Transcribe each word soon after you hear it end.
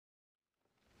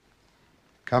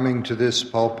Coming to this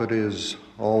pulpit is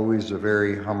always a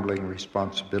very humbling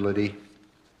responsibility.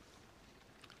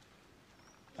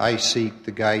 I seek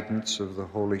the guidance of the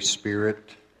Holy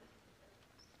Spirit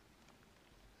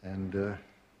and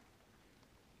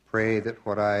pray that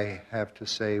what I have to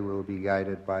say will be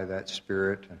guided by that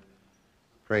Spirit, and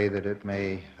pray that it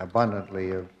may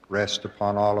abundantly rest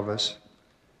upon all of us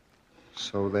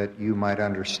so that you might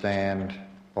understand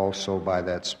also by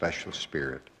that special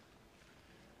Spirit.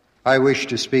 I wish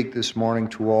to speak this morning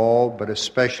to all, but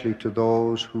especially to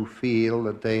those who feel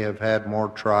that they have had more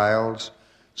trials,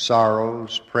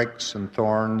 sorrows, pricks, and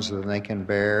thorns than they can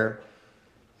bear,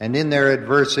 and in their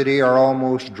adversity are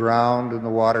almost drowned in the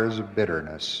waters of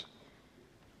bitterness.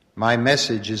 My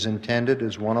message is intended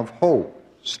as one of hope,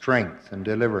 strength, and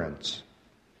deliverance.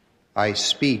 I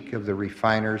speak of the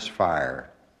refiner's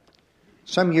fire.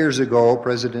 Some years ago,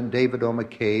 President David O.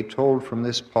 McKay told from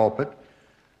this pulpit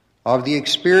of the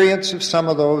experience of some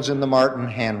of those in the Martin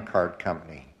Handcart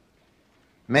Company.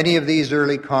 Many of these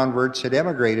early converts had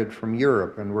emigrated from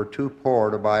Europe and were too poor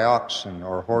to buy oxen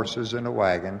or horses in a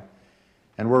wagon,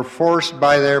 and were forced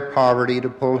by their poverty to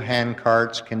pull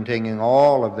handcarts containing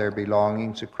all of their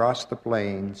belongings across the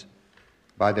plains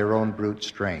by their own brute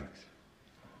strength.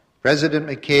 President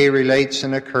McKay relates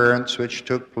an occurrence which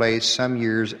took place some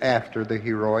years after the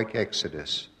heroic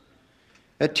exodus.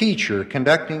 A teacher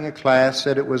conducting a class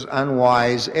said it was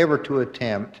unwise ever to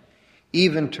attempt,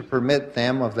 even to permit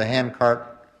them of the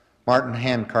Martin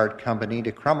Handcart Company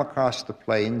to come across the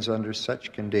plains under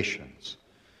such conditions.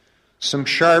 Some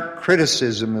sharp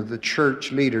criticism of the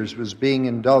church leaders was being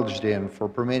indulged in for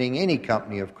permitting any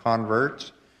company of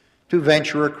converts to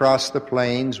venture across the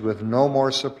plains with no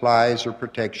more supplies or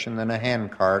protection than a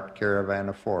handcart caravan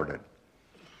afforded.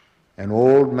 An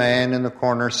old man in the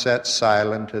corner sat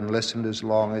silent and listened as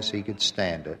long as he could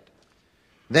stand it.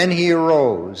 Then he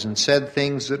arose and said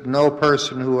things that no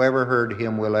person who ever heard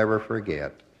him will ever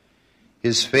forget.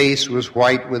 His face was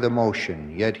white with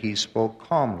emotion, yet he spoke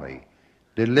calmly,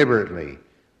 deliberately,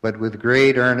 but with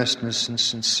great earnestness and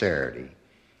sincerity.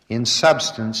 In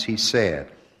substance, he said,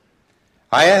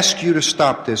 "I ask you to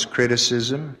stop this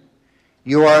criticism.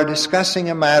 You are discussing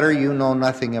a matter you know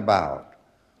nothing about.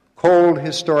 Cold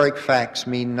historic facts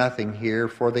mean nothing here,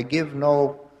 for they give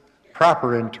no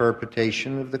proper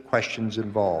interpretation of the questions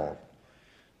involved.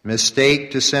 Mistake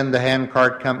to send the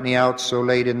handcart company out so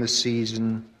late in the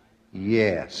season?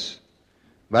 Yes.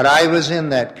 But I was in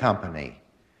that company,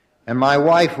 and my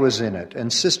wife was in it,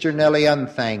 and Sister Nellie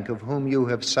Unthank, of whom you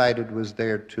have cited, was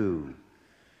there too.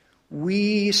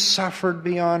 We suffered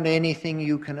beyond anything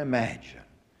you can imagine,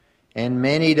 and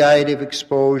many died of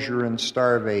exposure and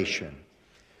starvation.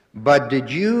 But did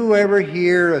you ever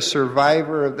hear a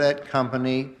survivor of that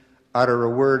company utter a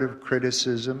word of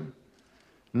criticism?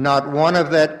 Not one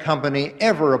of that company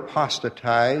ever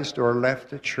apostatized or left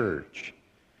the church,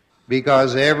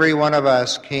 because every one of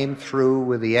us came through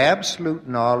with the absolute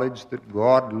knowledge that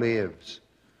God lives,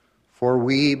 for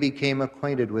we became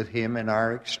acquainted with him in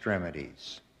our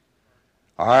extremities.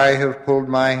 I have pulled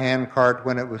my handcart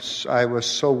when I was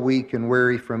so weak and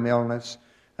weary from illness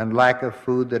and lack of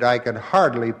food that I could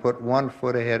hardly put one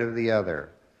foot ahead of the other.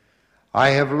 I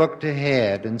have looked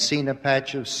ahead and seen a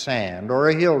patch of sand or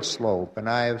a hill slope, and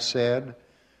I have said,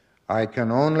 I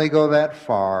can only go that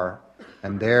far,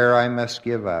 and there I must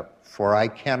give up, for I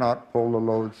cannot pull the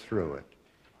load through it."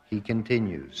 He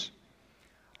continues,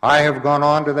 "I have gone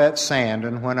on to that sand,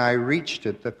 and when I reached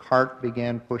it, the cart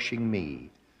began pushing me.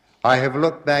 I have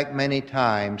looked back many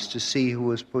times to see who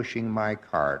was pushing my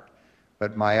cart,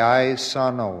 but my eyes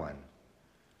saw no one.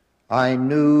 I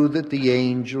knew that the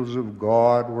angels of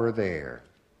God were there.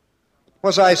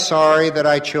 Was I sorry that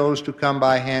I chose to come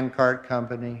by handcart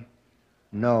company?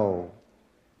 No,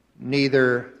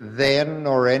 neither then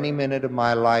nor any minute of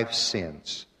my life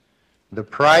since. The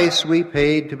price we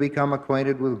paid to become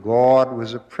acquainted with God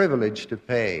was a privilege to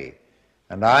pay,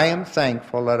 and I am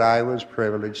thankful that I was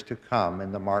privileged to come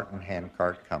in the Martin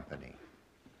Handcart Company."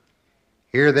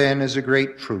 Here then is a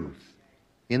great truth.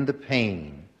 In the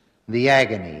pain, the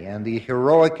agony, and the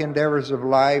heroic endeavors of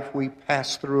life, we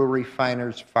pass through a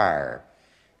refiner's fire,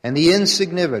 and the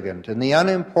insignificant and the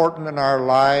unimportant in our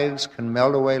lives can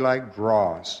melt away like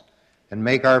dross and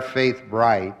make our faith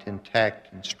bright,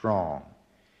 intact, and strong.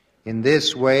 In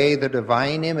this way, the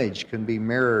divine image can be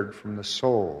mirrored from the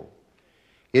soul.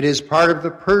 It is part of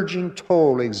the purging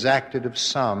toll exacted of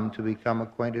some to become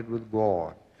acquainted with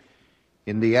God.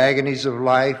 In the agonies of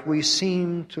life, we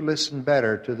seem to listen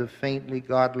better to the faintly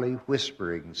godly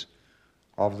whisperings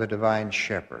of the divine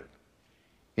shepherd.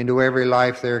 Into every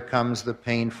life there comes the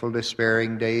painful,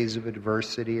 despairing days of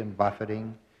adversity and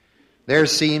buffeting. There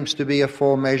seems to be a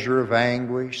full measure of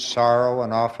anguish, sorrow,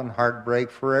 and often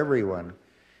heartbreak for everyone,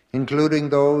 including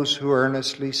those who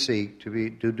earnestly seek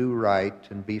to do right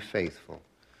and be faithful.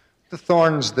 The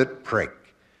thorns that prick,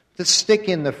 that stick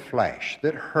in the flesh,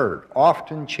 that hurt,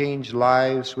 often change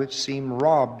lives which seem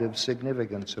robbed of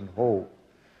significance and hope.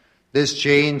 This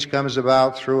change comes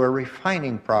about through a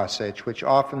refining process which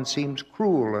often seems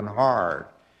cruel and hard.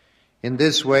 In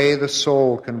this way, the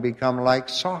soul can become like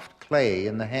soft clay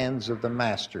in the hands of the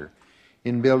Master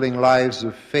in building lives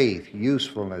of faith,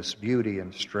 usefulness, beauty,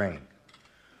 and strength.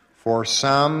 For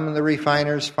some, the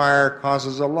refiner's fire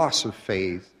causes a loss of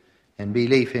faith and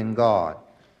belief in God.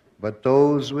 But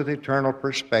those with eternal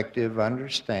perspective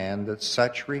understand that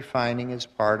such refining is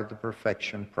part of the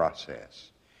perfection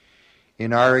process.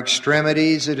 In our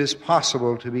extremities, it is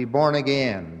possible to be born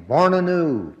again, born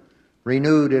anew,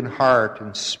 renewed in heart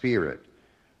and spirit.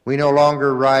 We no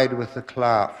longer ride with the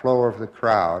flow of the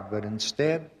crowd, but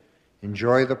instead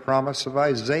enjoy the promise of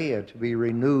Isaiah to be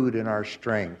renewed in our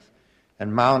strength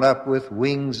and mount up with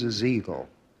wings as eagle.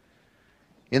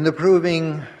 In the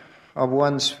proving of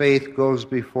one's faith goes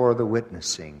before the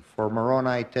witnessing. For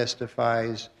Moroni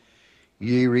testifies,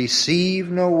 "Ye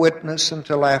receive no witness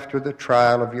until after the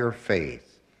trial of your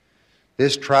faith."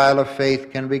 This trial of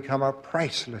faith can become a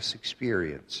priceless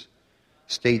experience.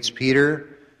 States Peter,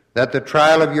 that the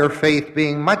trial of your faith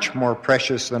being much more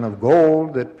precious than of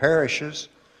gold that perishes,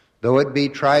 though it be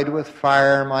tried with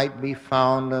fire, might be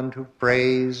found unto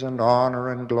praise and honor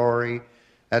and glory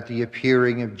at the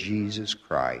appearing of Jesus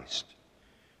Christ.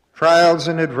 Trials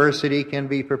and adversity can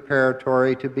be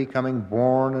preparatory to becoming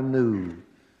born anew.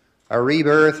 A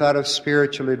rebirth out of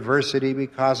spiritual adversity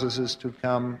causes us to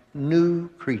become new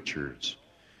creatures.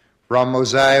 From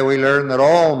Mosiah we learn that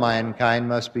all mankind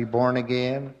must be born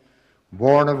again,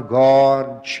 born of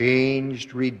God,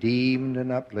 changed, redeemed,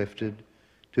 and uplifted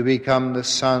to become the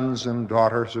sons and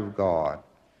daughters of God.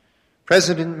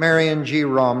 President Marion G.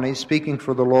 Romney, speaking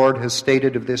for the Lord, has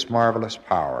stated of this marvelous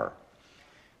power,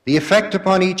 "The effect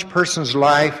upon each person's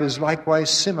life is likewise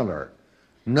similar.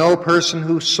 No person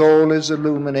whose soul is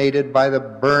illuminated by the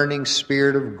burning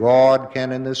Spirit of God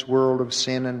can in this world of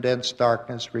sin and dense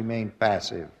darkness remain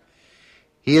passive.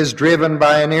 He is driven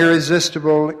by an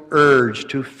irresistible urge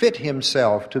to fit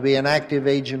himself to be an active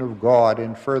agent of God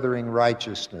in furthering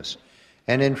righteousness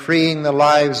and in freeing the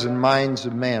lives and minds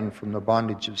of men from the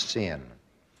bondage of sin."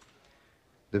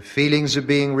 The feelings of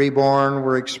being reborn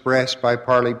were expressed by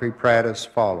Parley P. Pratt as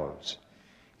follows: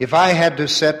 "If I had to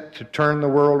set to turn the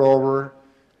world over,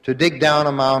 to dig down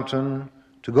a mountain,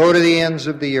 to go to the ends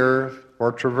of the earth,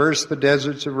 or traverse the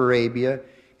deserts of Arabia,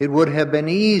 it would have been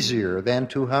easier than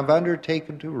to have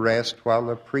undertaken to rest while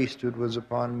the priesthood was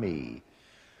upon me.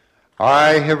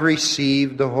 I have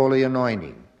received the holy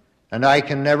anointing, and I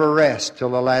can never rest till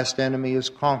the last enemy is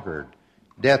conquered,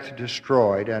 death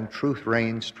destroyed, and truth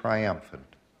reigns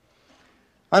triumphant."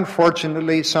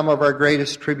 Unfortunately, some of our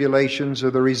greatest tribulations are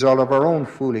the result of our own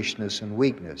foolishness and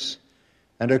weakness,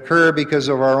 and occur because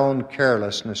of our own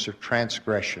carelessness or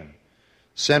transgression.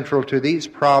 Central to these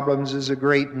problems is a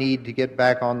great need to get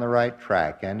back on the right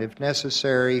track, and if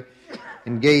necessary,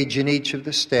 engage in each of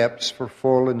the steps for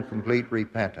full and complete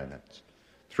repentance.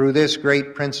 Through this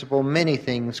great principle, many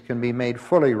things can be made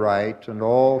fully right and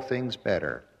all things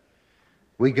better.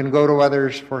 We can go to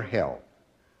others for help.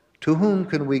 To whom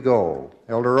can we go?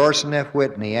 Elder Orson F.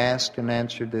 Whitney asked and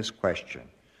answered this question.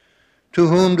 To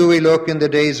whom do we look in the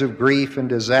days of grief and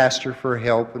disaster for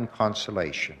help and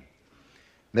consolation?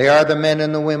 They are the men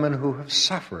and the women who have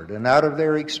suffered, and out of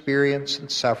their experience and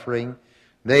suffering,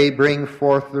 they bring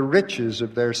forth the riches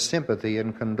of their sympathy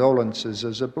and condolences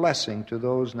as a blessing to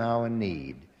those now in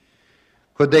need.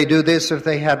 Could they do this if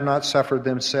they had not suffered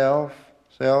themselves?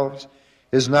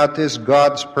 Is not this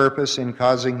God's purpose in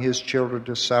causing his children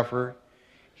to suffer?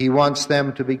 He wants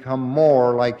them to become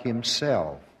more like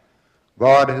himself.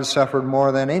 God has suffered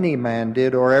more than any man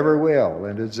did or ever will,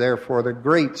 and is therefore the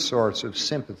great source of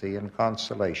sympathy and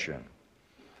consolation.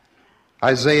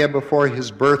 Isaiah, before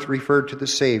his birth, referred to the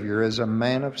Savior as a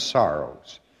man of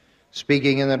sorrows.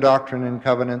 Speaking in the Doctrine and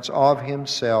Covenants of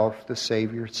himself, the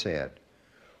Savior said,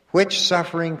 "Which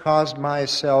suffering caused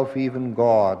myself, even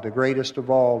God, the greatest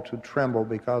of all, to tremble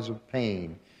because of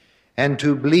pain, and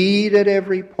to bleed at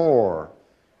every pore,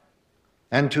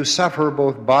 and to suffer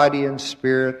both body and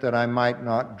spirit, that I might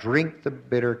not drink the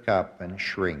bitter cup and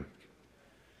shrink."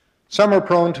 Some are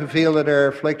prone to feel that our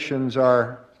afflictions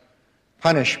are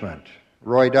punishment.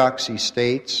 Roy Doxey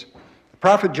states, "The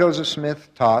prophet Joseph Smith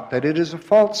taught that it is a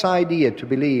false idea to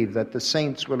believe that the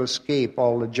saints will escape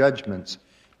all the judgments,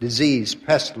 disease,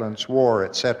 pestilence, war,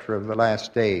 etc. of the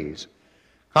last days.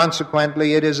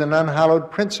 Consequently, it is an unhallowed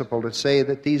principle to say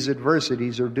that these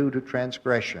adversities are due to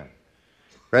transgression.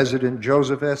 President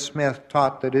Joseph S. Smith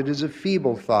taught that it is a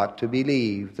feeble thought to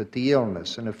believe that the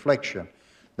illness and affliction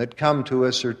that come to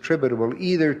us are attributable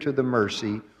either to the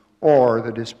mercy or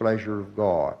the displeasure of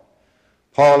God.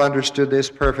 Paul understood this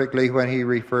perfectly when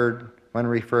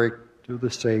referring to the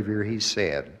Savior. He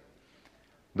said,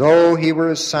 "Though he were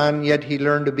a son, yet he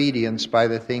learned obedience by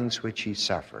the things which he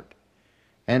suffered.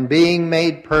 And being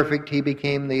made perfect, he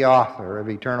became the author of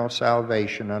eternal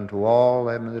salvation unto all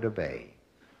them that obey."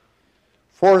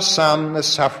 For some, the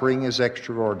suffering is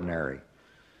extraordinary.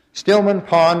 Stillman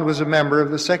Pond was a member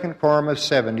of the Second Quorum of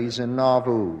 70s in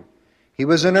Nauvoo. He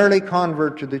was an early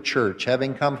convert to the church,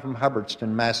 having come from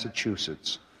Hubbardston,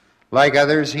 Massachusetts. Like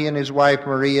others, he and his wife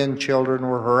Maria and children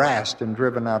were harassed and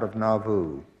driven out of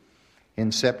Nauvoo.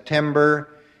 In September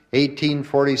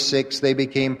 1846, they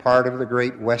became part of the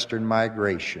Great Western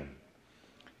Migration.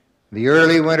 The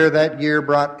early winter that year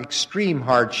brought extreme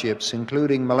hardships,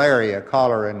 including malaria,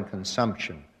 cholera, and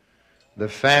consumption. The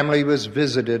family was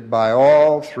visited by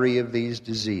all three of these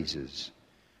diseases.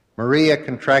 Maria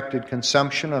contracted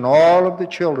consumption, and all of the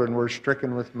children were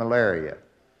stricken with malaria.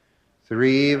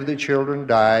 3 of the children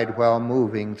died while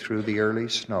moving through the early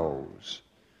snows.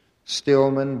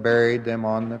 Stillman buried them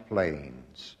on the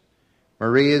plains.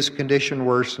 Maria's condition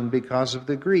worsened because of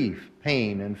the grief,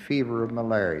 pain, and fever of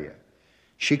malaria.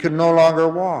 She could no longer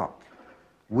walk.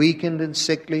 Weakened and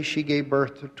sickly, she gave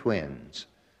birth to twins.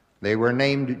 They were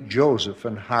named Joseph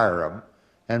and Hiram,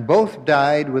 and both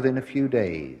died within a few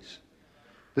days.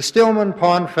 The Stillman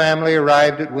Pond family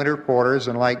arrived at winter quarters,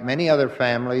 and like many other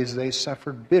families, they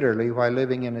suffered bitterly while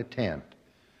living in a tent.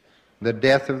 The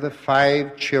death of the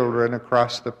 5 children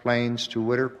across the plains to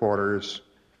winter quarters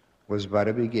was but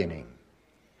a beginning.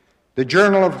 The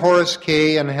Journal of Horace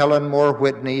K. and Helen Moore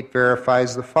Whitney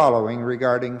verifies the following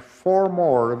regarding 4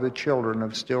 more of the children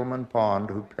of Stillman Pond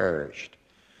who perished.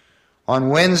 On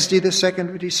Wednesday, the 2nd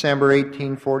of December,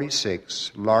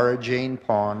 1846, Laura Jane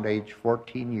Pond, age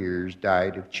 14 years,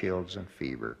 died of chills and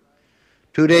fever.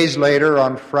 2 days later,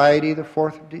 on Friday, the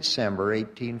 4th of December,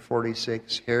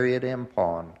 1846, Harriet M.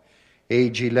 Pond,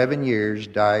 age 11 years,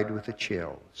 died with the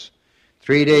chills.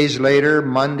 3 days later,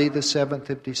 Monday, the 7th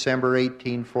of December,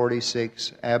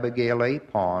 1846, Abigail A.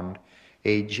 Pond,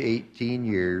 age 18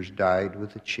 years, died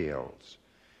with the chills.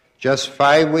 Just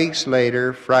 5 weeks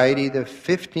later, Friday, the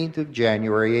 15th of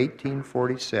January,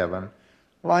 1847,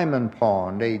 Lyman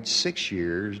Pond, age 6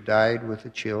 years, died with the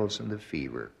chills and the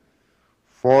fever.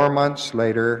 4 months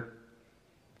later,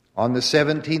 on the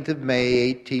 17th of May,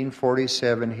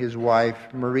 1847, his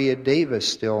wife, Maria Davis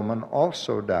Stillman,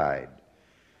 also died.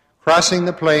 Crossing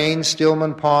the plains,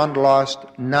 Stillman Pond lost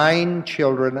 9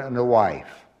 children and a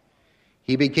wife.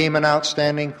 He became an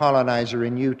outstanding colonizer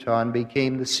in Utah and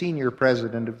became the senior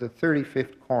president of the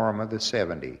 35th Quorum of the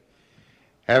 70.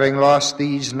 Having lost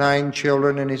these 9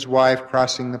 children and his wife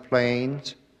crossing the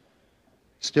plains,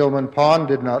 Stillman Pond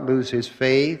did not lose his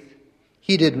faith.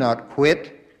 He did not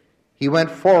quit. He went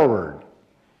forward.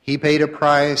 He paid a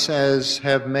price, as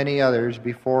have many others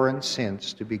before and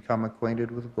since, to become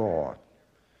acquainted with God.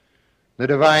 The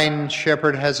divine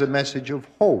shepherd has a message of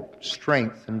hope,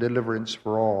 strength, and deliverance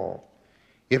for all.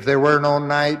 If there were no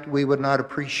night, we would not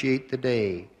appreciate the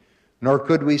day, nor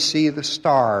could we see the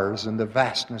stars and the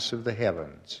vastness of the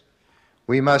heavens.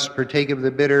 We must partake of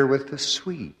the bitter with the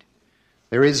sweet.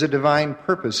 There is a divine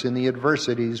purpose in the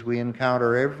adversities we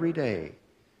encounter every day.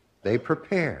 They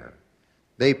prepare,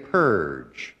 they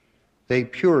purge, they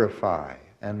purify,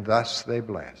 and thus they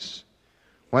bless.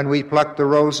 When we pluck the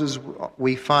roses,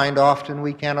 we find often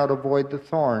we cannot avoid the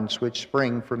thorns which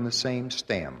spring from the same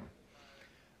stem.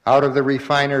 Out of the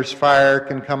refiner's fire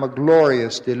can come a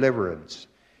glorious deliverance.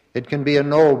 It can be a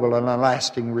noble and a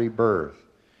lasting rebirth.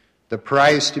 The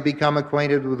price to become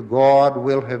acquainted with God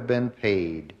will have been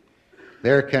paid.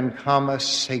 There can come a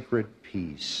sacred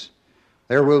peace.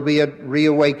 There will be a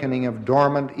reawakening of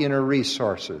dormant inner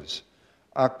resources.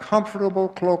 A comfortable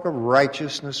cloak of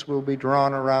righteousness will be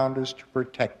drawn around us to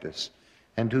protect us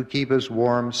and to keep us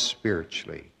warm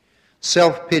spiritually.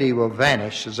 Self-pity will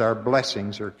vanish as our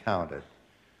blessings are counted.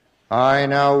 I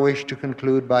now wish to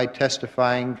conclude by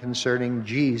testifying concerning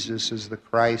Jesus as the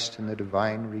Christ and the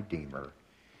divine Redeemer.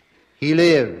 He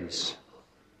lives.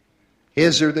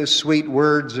 His are the sweet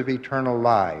words of eternal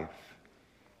life.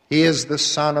 He is the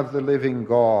Son of the living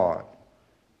God.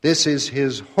 This is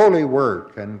his holy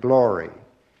work and glory.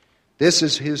 This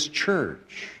is his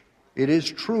church. It is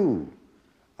true.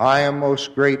 I am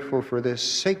most grateful for this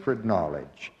sacred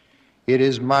knowledge. It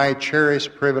is my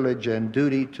cherished privilege and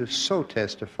duty to so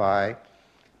testify,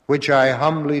 which I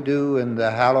humbly do in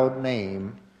the hallowed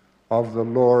name of the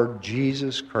Lord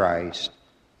Jesus Christ.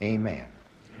 Amen.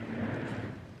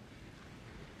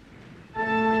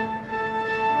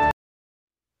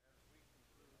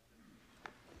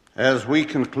 As we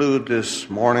conclude this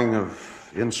morning of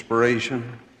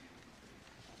inspiration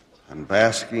and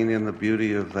basking in the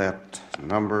beauty of that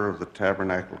number of the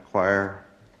Tabernacle Choir,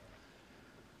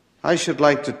 I should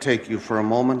like to take you for a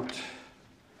moment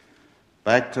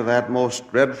back to that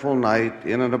most dreadful night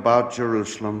in and about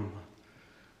Jerusalem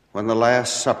when the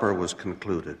Last Supper was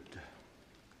concluded.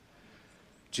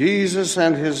 Jesus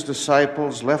and his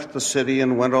disciples left the city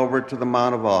and went over to the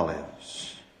Mount of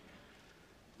Olives.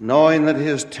 Knowing that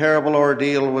his terrible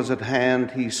ordeal was at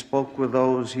hand, he spoke with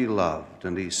those he loved,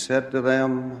 and he said to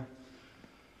them,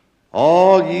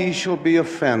 "All ye shall be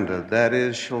offended, that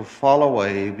is, shall fall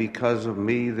away because of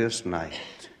me this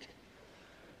night."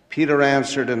 Peter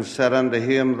answered and said unto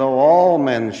him, "Though all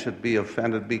men should be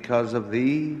offended because of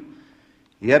thee,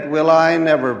 yet will I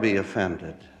never be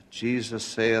offended." Jesus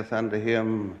saith unto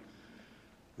him,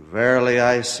 "Verily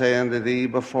I say unto thee,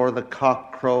 before the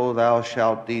cock crow thou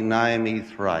shalt deny me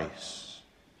thrice."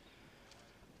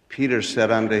 Peter said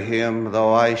unto him,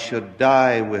 "Though I should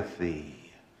die with thee,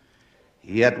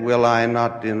 yet will I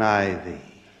not deny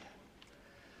thee."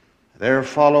 There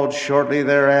followed shortly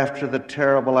thereafter the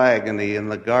terrible agony in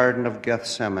the Garden of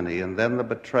Gethsemane, and then the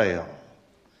betrayal.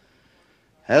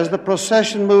 As the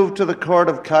procession moved to the court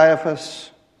of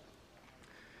Caiaphas,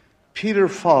 Peter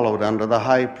followed unto the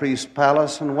high priest's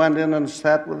palace and went in and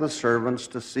sat with the servants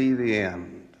to see the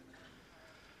end.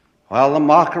 While the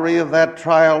mockery of that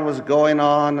trial was going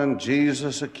on and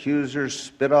Jesus' accusers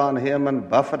spit on him and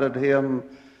buffeted him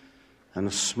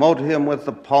and smote him with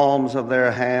the palms of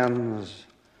their hands,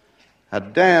 a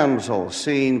damsel,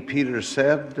 seeing Peter,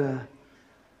 said,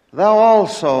 "Thou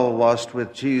also wast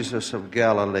with Jesus of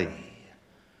Galilee."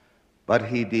 But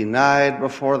he denied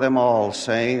before them all,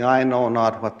 saying, "I know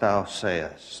not what thou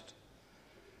sayest."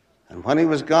 And when he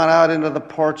was gone out into the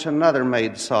porch, another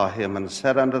maid saw him, and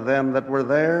said unto them that were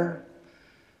there,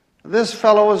 "This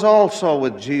fellow is also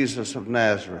with Jesus of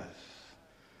Nazareth."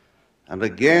 And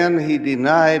again he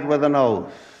denied with an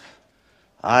oath,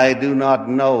 "I do not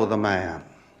know the man."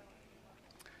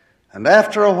 And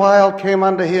after a while came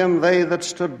unto him they that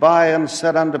stood by, and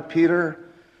said unto Peter,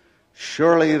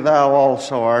 "Surely thou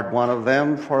also art one of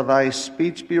them, for thy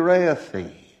speech bewrayeth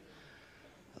thee."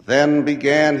 Then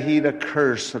began he to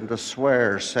curse and to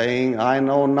swear, saying, "I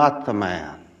know not the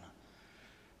man."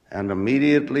 And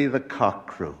immediately the cock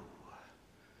crew.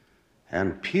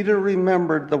 And Peter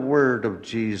remembered the word of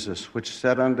Jesus, which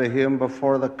said unto him,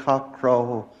 "Before the cock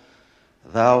crow,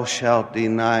 thou shalt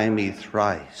deny me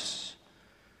thrice."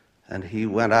 And he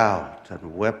went out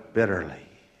and wept bitterly.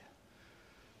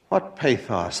 What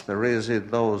pathos there is in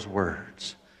those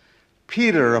words.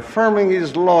 Peter, affirming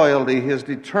his loyalty, his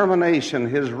determination,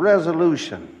 his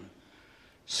resolution,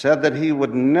 said that he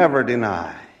would never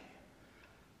deny.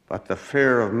 But the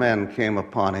fear of men came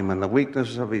upon him, and the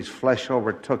weakness of his flesh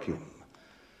overtook him.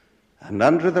 And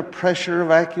under the pressure of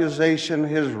accusation,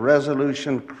 his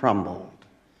resolution crumbled.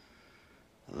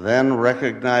 Then,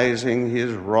 recognizing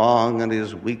his wrong and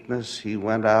his weakness, he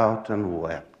went out and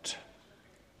wept.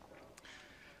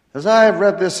 As I have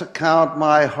read this account,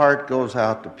 my heart goes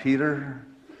out to Peter.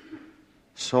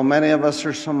 So many of us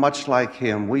are so much like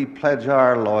him. We pledge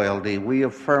our loyalty. We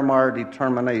affirm our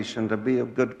determination to be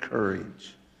of good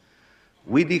courage.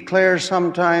 We declare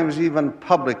sometimes even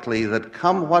publicly that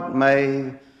come what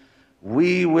may,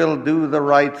 we will do the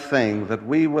right thing, that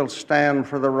we will stand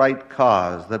for the right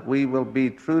cause, that we will be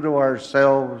true to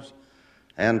ourselves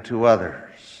and to others.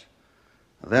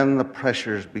 Then the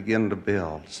pressures begin to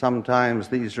build. Sometimes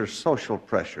these are social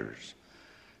pressures.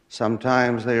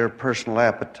 Sometimes they are personal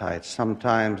appetites.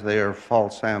 Sometimes they are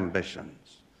false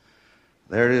ambitions.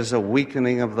 There is a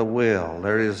weakening of the will.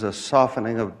 There is a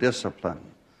softening of discipline.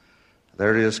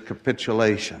 There is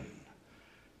capitulation.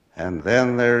 And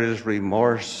then there is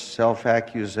remorse,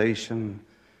 self-accusation,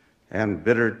 and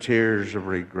bitter tears of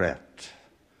regret.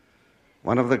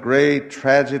 One of the great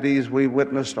tragedies we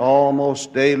witnessed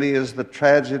almost daily is the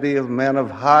tragedy of men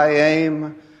of high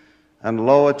aim and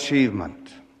low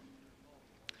achievement.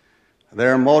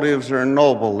 Their motives are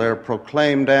noble. Their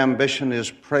proclaimed ambition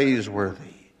is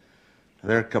praiseworthy.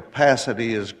 Their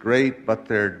capacity is great, but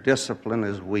their discipline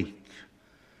is weak.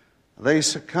 They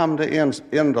succumb to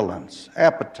indolence.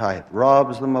 Appetite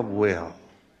robs them of will.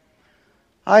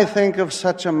 I think of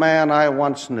such a man I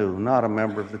once knew, not a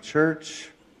member of the church.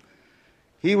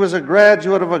 He was a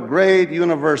graduate of a great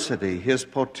university. His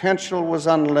potential was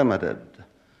unlimited.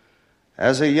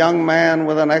 As a young man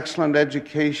with an excellent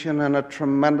education and a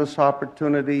tremendous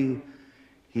opportunity,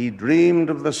 He dreamed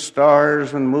of the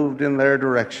stars and moved in their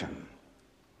direction.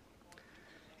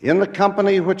 In the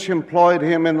company which employed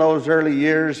him in those early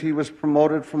years, he was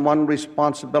promoted from one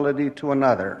responsibility to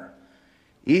another,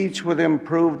 each with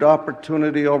improved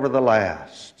opportunity over the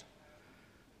last.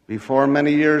 Before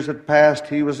many years had passed,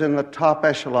 he was in the top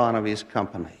echelon of his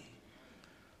company.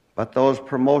 But those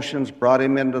promotions brought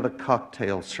him into the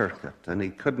cocktail circuit, and he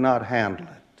could not handle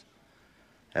it,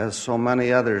 as so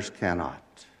many others cannot.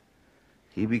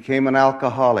 He became an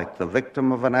alcoholic, the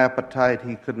victim of an appetite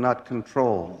he could not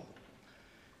control.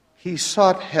 He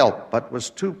sought help, but was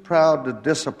too proud to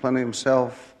discipline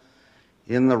himself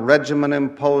in the regimen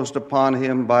imposed upon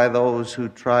him by those who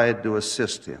tried to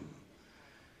assist him.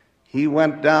 He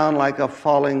went down like a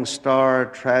falling star,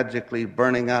 tragically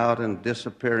burning out and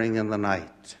disappearing in the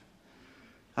night.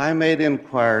 I made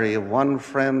inquiry of one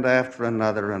friend after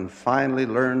another and finally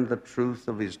learned the truth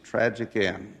of his tragic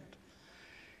end.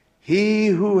 He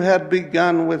who had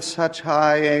begun with such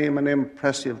high aim and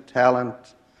impressive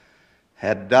talent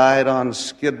had died on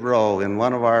Skid Row in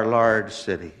one of our large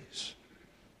cities.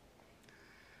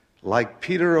 Like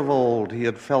Peter of old, he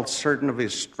had felt certain of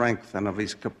his strength and of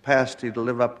his capacity to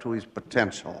live up to his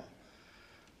potential.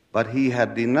 But he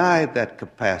had denied that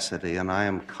capacity, and I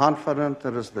am confident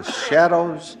that as the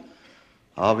shadows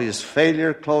of his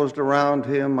failure closed around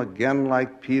him, again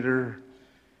like Peter,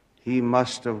 he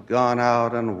must have gone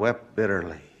out and wept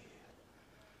bitterly.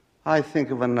 I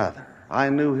think of another. I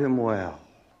knew him well.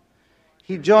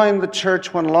 He joined the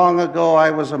church when long ago I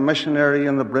was a missionary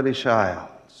in the British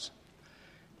Isles.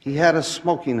 He had a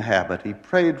smoking habit. He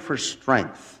prayed for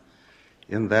strength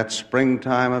in that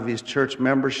springtime of his church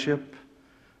membership,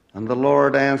 and the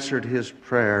Lord answered his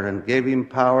prayer and gave him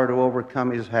power to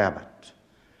overcome his habit.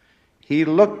 He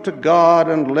looked to God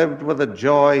and lived with a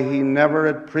joy he never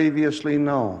had previously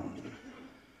known.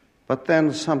 But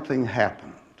then something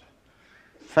happened.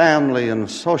 Family and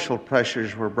social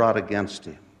pressures were brought against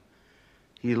him.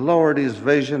 He lowered his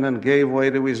vision and gave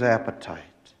way to his appetite.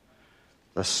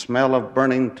 The smell of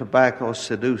burning tobacco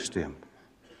seduced him.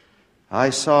 I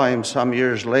saw him some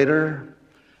years later.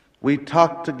 We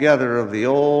talked together of the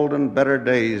old and better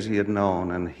days he had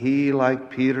known, and he, like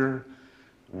Peter,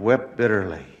 wept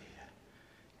bitterly.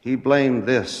 He blamed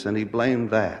this and he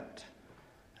blamed that.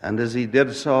 And as he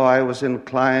did so, I was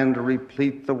inclined to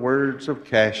repeat the words of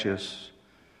Cassius: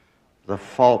 "The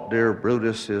fault, dear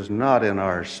Brutus, is not in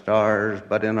our stars,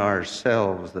 but in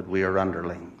ourselves that we are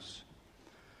underlings."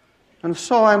 And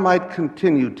so I might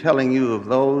continue telling you of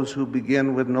those who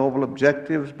begin with noble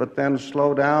objectives but then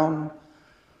slow down,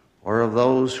 or of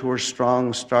those who are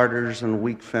strong starters and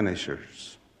weak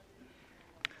finishers.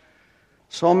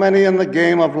 So many in the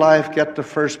game of life get to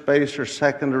first base or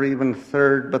second or even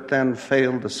third, but then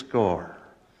fail to score.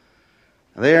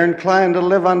 They are inclined to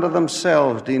live unto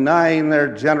themselves, denying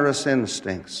their generous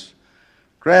instincts,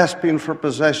 grasping for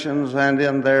possessions, and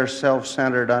in their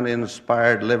self-centered,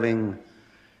 uninspired living,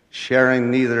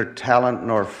 sharing neither talent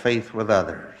nor faith with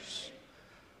others.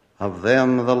 Of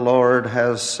them the Lord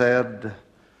has said,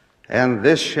 "And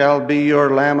this shall be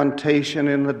your lamentation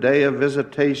in the day of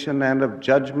visitation and of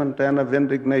judgment and of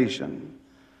indignation.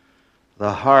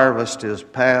 The harvest is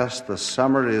past, the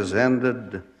summer is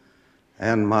ended,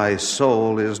 and my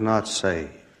soul is not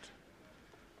saved."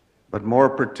 But more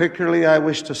particularly, I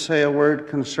wish to say a word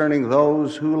concerning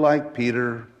those who, like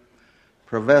Peter,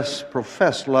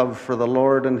 profess love for the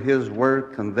Lord and his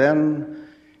work, and then,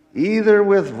 either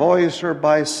with voice or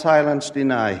by silence,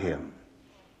 deny him.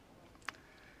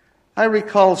 I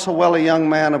recall so well a young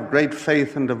man of great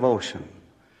faith and devotion.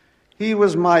 He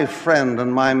was my friend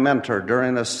and my mentor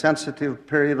during a sensitive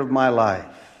period of my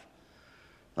life.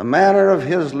 The manner of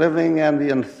his living and the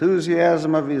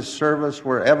enthusiasm of his service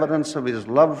were evidence of his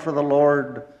love for the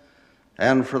Lord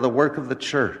and for the work of the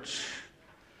church.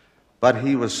 But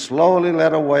he was slowly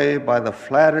led away by the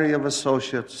flattery of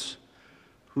associates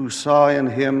who saw in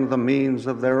him the means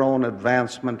of their own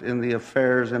advancement in the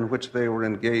affairs in which they were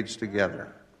engaged together.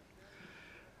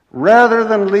 Rather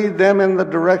than lead them in the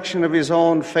direction of his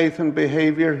own faith and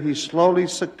behavior, he slowly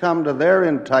succumbed to their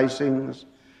enticings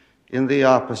in the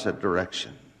opposite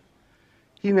direction.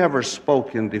 He never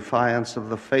spoke in defiance of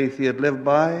the faith he had lived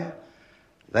by.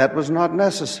 That was not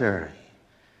necessary.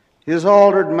 His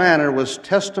altered manner was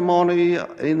testimony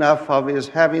enough of his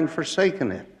having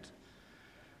forsaken it.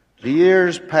 The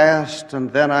years passed,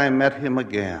 and then I met him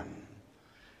again.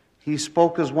 He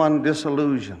spoke as one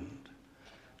disillusioned.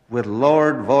 With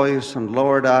lowered voice and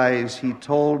lowered eyes, he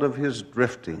told of his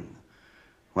drifting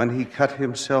when he cut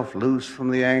himself loose from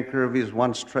the anchor of his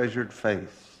once treasured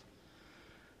faith.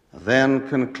 Then,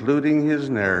 concluding his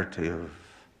narrative,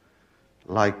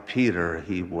 Like Peter,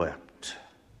 he wept.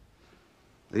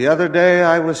 The other day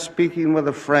I was speaking with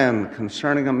a friend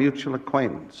concerning a mutual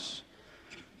acquaintance,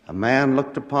 a man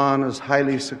looked upon as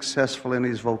highly successful in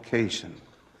his vocation.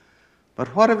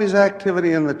 But what of his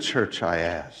activity in the church, I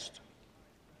asked.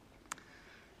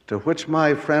 To which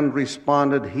my friend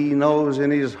responded, he knows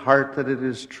in his heart that it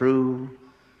is true,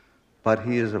 but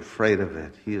he is afraid of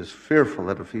it. He is fearful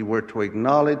that if he were to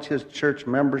acknowledge his church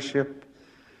membership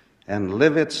and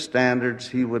live its standards,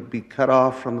 he would be cut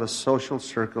off from the social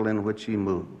circle in which he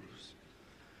moves.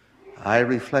 I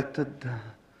reflected,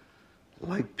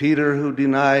 like Peter who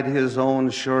denied his own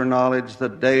sure knowledge, the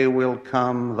day will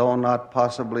come, though not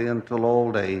possibly until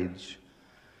old age,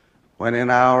 when in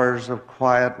hours of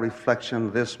quiet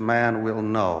reflection this man will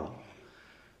know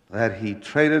that he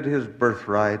traded his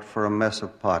birthright for a mess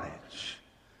of pottage.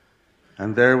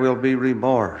 And there will be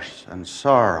remorse and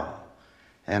sorrow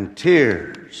and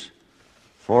tears,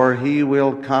 for he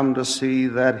will come to see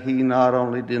that he not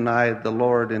only denied the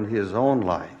Lord in his own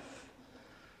life,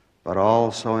 but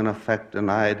also in effect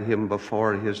denied him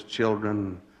before his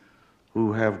children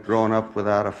who have grown up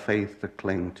without a faith to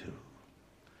cling to.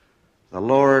 The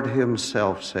Lord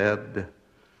himself said,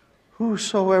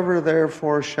 "Whosoever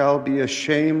therefore shall be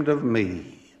ashamed of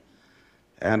me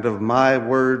and of my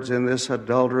words in this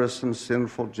adulterous and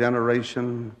sinful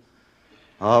generation,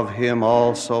 of him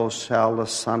also shall the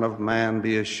Son of Man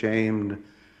be ashamed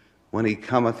when he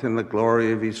cometh in the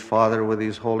glory of his Father with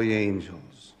his holy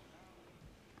angels."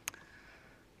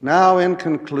 Now, in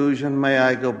conclusion, may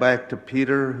I go back to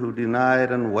Peter, who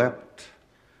denied and wept,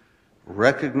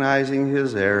 recognizing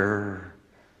his error.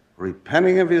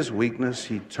 Repenting of his weakness,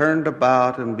 he turned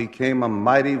about and became a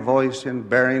mighty voice in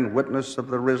bearing witness of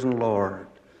the risen Lord.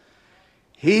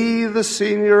 He, the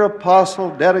senior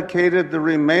apostle, dedicated the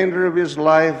remainder of his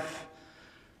life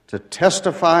to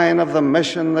testifying of the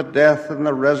mission, the death, and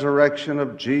the resurrection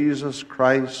of Jesus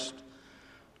Christ,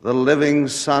 the living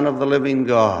Son of the living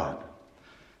God.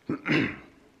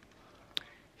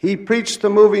 He preached the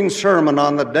moving sermon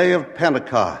on the day of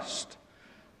Pentecost,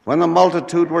 when the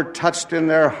multitude were touched in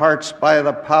their hearts by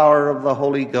the power of the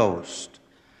Holy Ghost.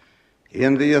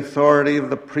 In the authority of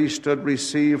the priesthood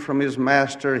received from his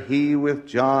master, he with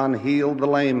John healed the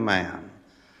lame man,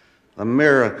 the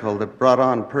miracle that brought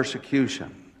on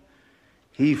persecution.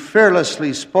 He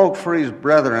fearlessly spoke for his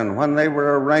brethren when they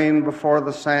were arraigned before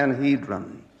the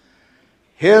Sanhedrin.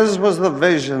 His was the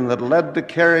vision that led to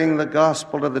carrying the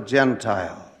gospel to the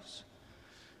Gentiles.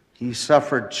 He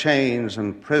suffered chains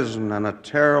and prison and a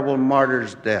terrible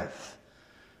martyr's death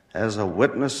as a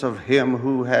witness of him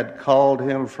who had called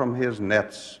him from his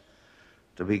nets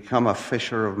to become a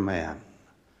fisher of men.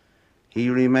 He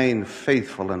remained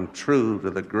faithful and true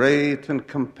to the great and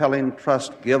compelling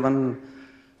trust given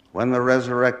when the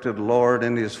resurrected Lord,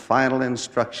 in his final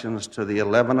instructions to the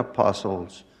 11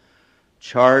 apostles,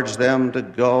 charged them to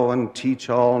go and teach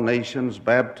all nations,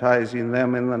 baptizing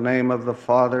them in the name of the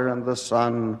Father and the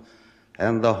Son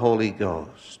and the Holy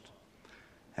Ghost.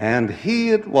 And he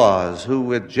it was who,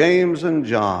 with James and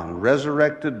John,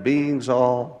 resurrected beings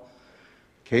all,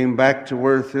 came back to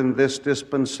earth in this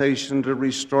dispensation to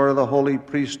restore the holy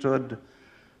priesthood,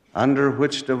 under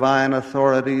which divine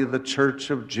authority the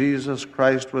Church of Jesus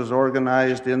Christ was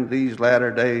organized in these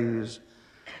latter days,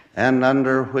 and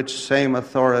under which same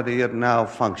authority it now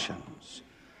functions.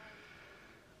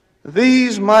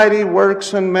 These mighty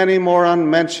works and many more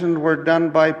unmentioned were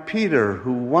done by Peter,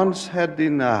 who once had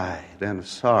denied and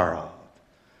sorrowed,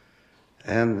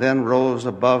 and then rose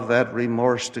above that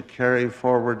remorse to carry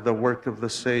forward the work of the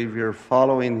Savior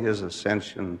following his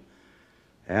ascension,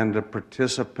 and to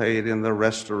participate in the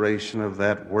restoration of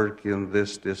that work in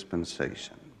this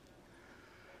dispensation.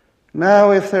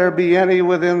 Now, if there be any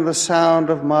within the sound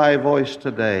of my voice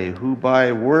today who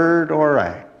by word or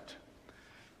act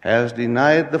has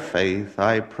denied the faith,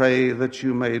 I pray that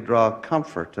you may draw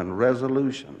comfort and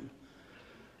resolution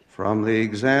from the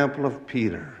example of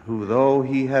Peter, who, though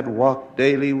he had walked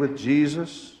daily with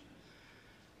Jesus,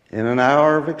 in an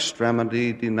hour of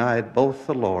extremity denied both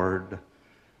the Lord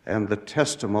and the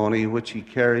testimony which he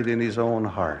carried in his own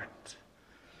heart.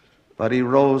 But he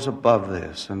rose above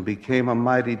this and became a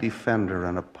mighty defender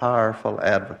and a powerful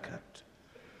advocate.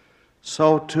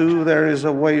 So too there is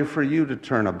a way for you to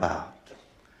turn about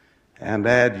and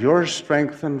add your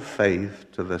strengthened faith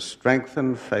to the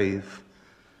strengthened faith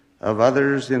of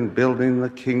others in building the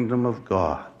kingdom of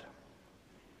God.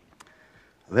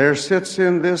 There sits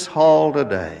in this hall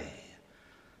today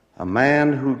a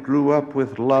man who grew up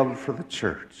with love for the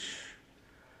church.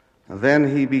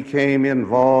 Then he became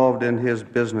involved in his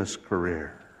business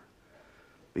career.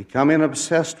 Becoming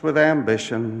obsessed with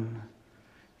ambition,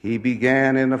 he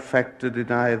began in effect to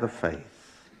deny the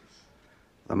faith.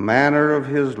 The manner of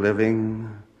his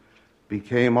living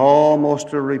became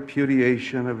almost a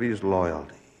repudiation of his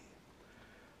loyalty.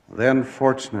 Then,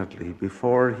 fortunately,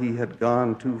 before he had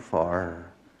gone too far,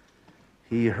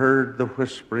 he heard the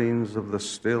whisperings of the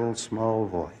still small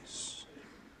voice.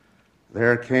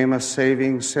 There came a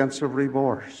saving sense of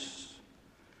remorse.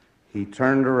 He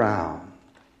turned around,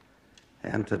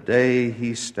 and today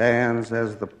he stands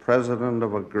as the president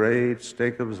of a great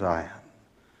stake of Zion,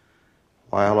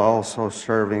 while also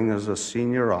serving as a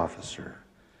senior officer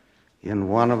in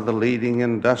one of the leading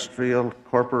industrial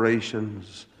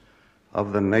corporations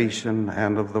of the nation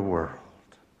and of the world.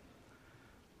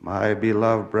 My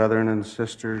beloved brethren and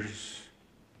sisters,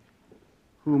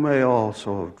 who may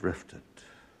also have drifted,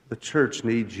 the church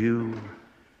needs you,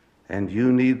 and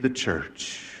you need the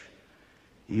church.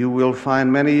 You will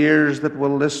find many ears that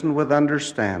will listen with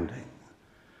understanding.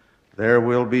 There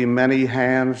will be many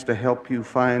hands to help you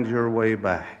find your way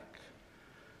back.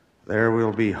 There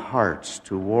will be hearts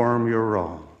to warm your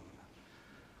own.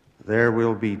 There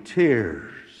will be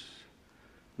tears,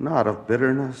 not of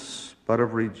bitterness, but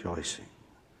of rejoicing.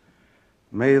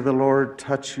 May the Lord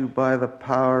touch you by the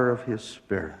power of his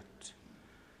Spirit.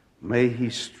 May he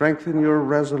strengthen your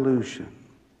resolution.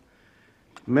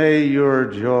 May your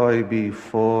joy be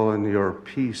full and your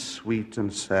peace sweet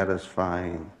and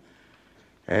satisfying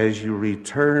as you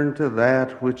return to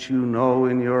that which you know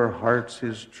in your hearts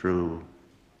is true.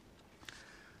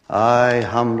 I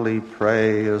humbly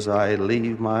pray as I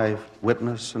leave my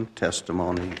witness and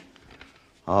testimony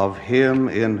of him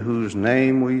in whose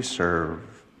name we serve,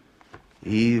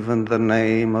 even the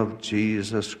name of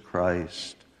Jesus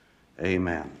Christ.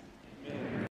 Amen.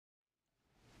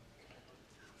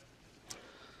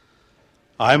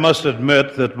 I must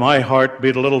admit that my heart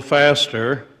beat a little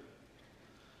faster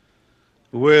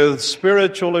with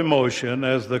spiritual emotion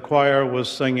as the choir was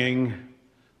singing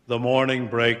 "The Morning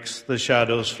Breaks, the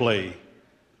Shadows Flee,"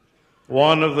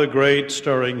 one of the great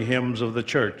stirring hymns of the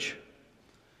church.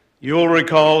 You'll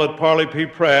recall that Parley P.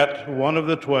 Pratt, one of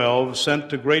the 12,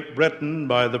 sent to Great Britain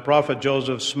by the prophet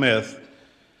Joseph Smith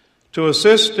to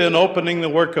assist in opening the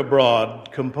work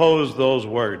abroad, composed those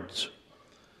words.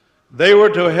 They were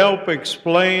to help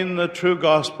explain the true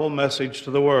gospel message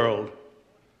to the world.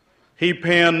 He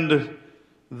penned,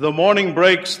 "The morning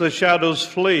breaks, the shadows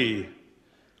flee.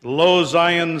 Lo,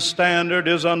 Zion's standard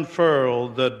is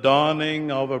unfurled, the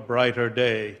dawning of a brighter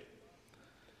day."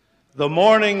 The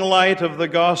morning light of the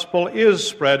gospel is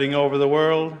spreading over the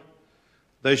world.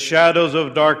 The shadows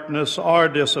of darkness are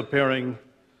disappearing.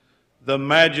 The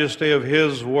majesty of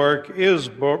his work is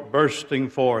bursting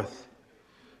forth.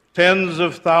 Tens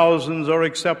of thousands are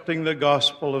accepting the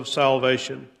gospel of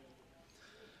salvation.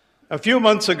 A few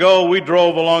months ago, we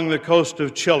drove along the coast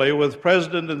of Chile with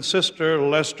President and Sister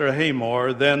Lester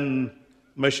Haymore, then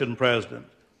mission president.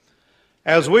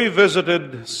 As we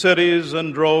visited cities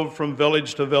and drove from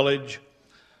village to village,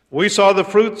 we saw the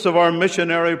fruits of our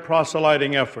missionary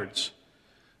proselyting efforts.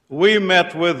 We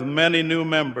met with many new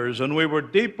members, and we were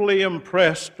deeply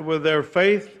impressed with their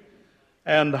faith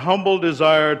and humble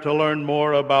desire to learn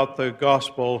more about the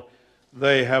gospel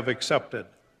they have accepted.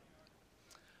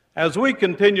 As we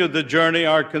continued the journey,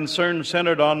 our concern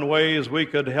centered on ways we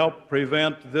could help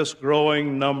prevent this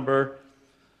growing number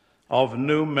of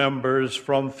new members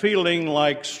from feeling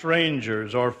like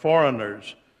strangers or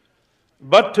foreigners,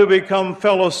 but to become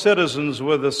fellow citizens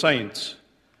with the saints.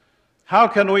 How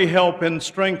can we help in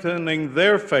strengthening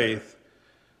their faith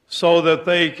so that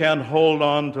they can hold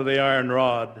on to the iron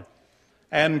rod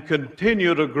and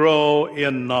continue to grow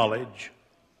in knowledge?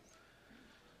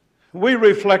 We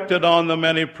reflected on the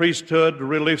many priesthood,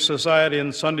 relief society,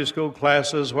 and Sunday school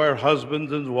classes where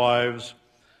husbands and wives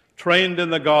trained in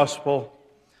the gospel,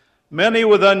 many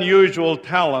with unusual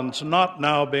talents not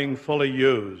now being fully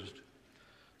used.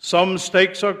 Some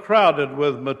stakes are crowded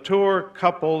with mature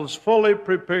couples fully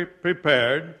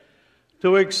prepared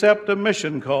to accept a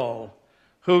mission call,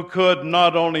 who could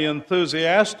not only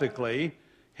enthusiastically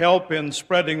help in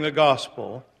spreading the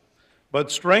gospel, but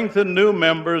strengthen new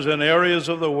members in areas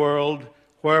of the world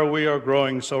where we are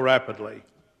growing so rapidly.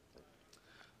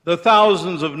 The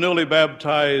thousands of newly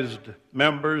baptized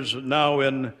members now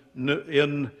in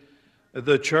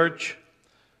the church,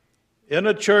 in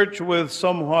a church with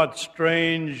somewhat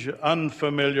strange,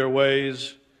 unfamiliar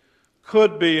ways,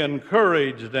 could be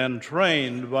encouraged and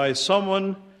trained by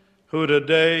someone who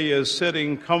today is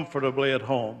sitting comfortably at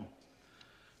home.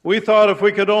 We thought if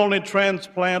we could only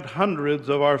transplant hundreds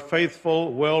of our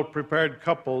faithful, well-prepared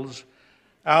couples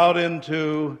out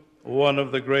into one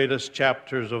of the greatest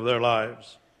chapters of their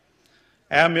lives.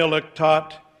 Amulek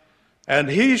taught and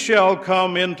he shall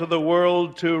come into the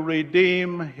world to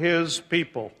redeem his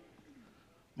people.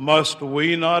 Must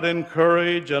we not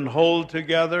encourage and hold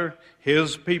together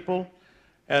his people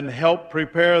and help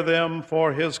prepare them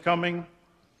for his coming?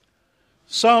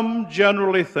 Some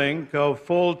generally think of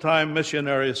full-time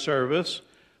missionary service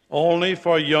only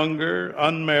for younger,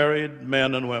 unmarried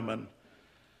men and women.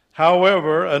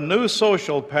 However, a new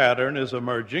social pattern is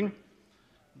emerging.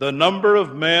 The number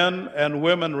of men and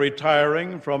women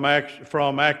retiring from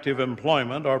active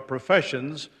employment or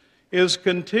professions is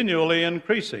continually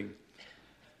increasing.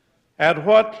 At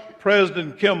what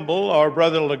President Kimball or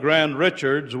Brother LeGrand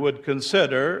Richards would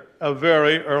consider a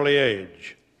very early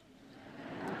age.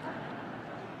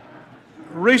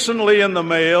 Recently in the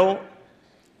mail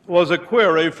was a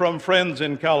query from friends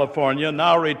in California,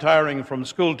 now retiring from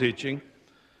school teaching,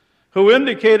 who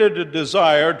indicated a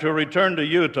desire to return to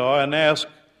Utah and asked,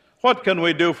 "What can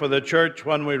we do for the church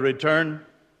when we return?"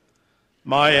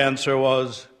 My answer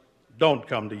was, "Don't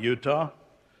come to Utah.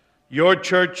 Your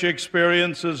church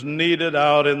experience is needed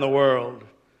out in the world.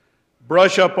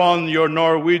 Brush up on your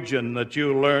Norwegian that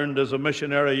you learned as a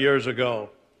missionary years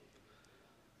ago."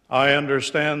 I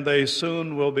understand they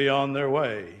soon will be on their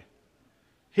way.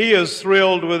 He is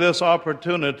thrilled with this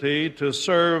opportunity to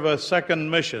serve a second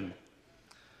mission.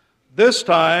 This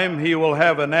time he will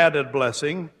have an added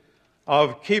blessing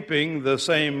of keeping the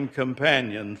same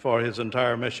companion for his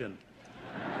entire mission.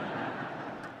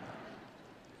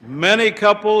 Many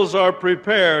couples are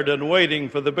prepared and waiting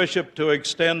for the bishop to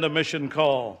extend a mission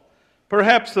call.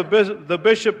 Perhaps the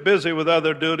bishop, busy with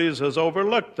other duties, has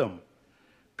overlooked them.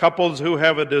 Couples who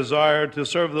have a desire to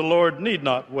serve the Lord need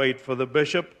not wait for the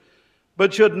bishop,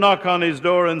 but should knock on his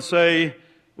door and say,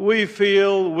 "We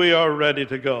feel we are ready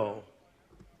to go."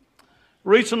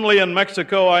 Recently in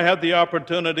Mexico, I had the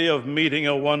opportunity of meeting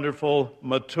a wonderful,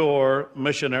 mature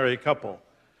missionary couple,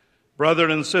 Brother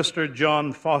and Sister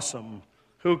John Fossum,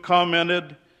 who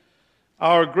commented,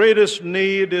 "Our greatest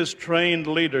need is trained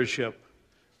leadership.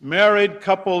 Married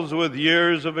couples with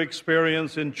years of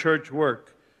experience in church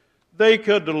work. They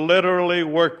could literally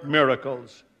work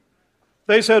miracles."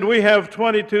 They said, "We have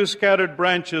 22 scattered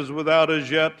branches without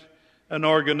as yet an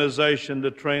organization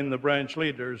to train the branch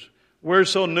leaders. We're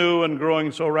so new and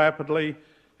growing so rapidly,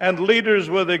 and leaders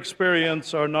with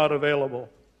experience are not available."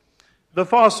 The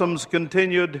Fossums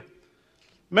continued,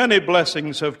 "Many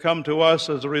blessings have come to us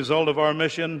as a result of our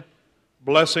mission,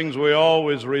 blessings we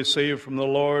always receive from the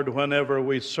Lord whenever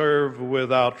we serve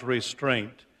without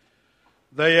restraint."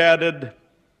 They added,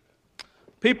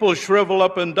 "People shrivel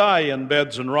up and die in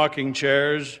beds and rocking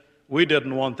chairs. We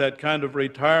didn't want that kind of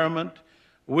retirement.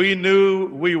 We knew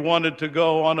we wanted to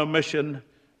go on a mission,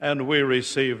 and we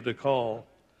received a call."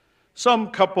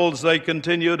 Some couples, they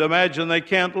continued, imagine they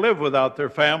can't live without their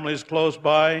families close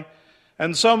by,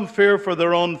 and some fear for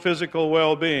their own physical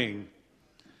well-being.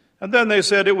 And then they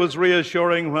said it was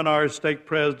reassuring when our stake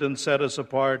president set us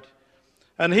apart,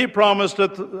 and he promised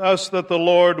us that the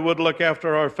Lord would look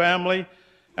after our family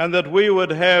and that we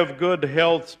would have good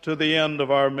health to the end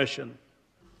of our mission.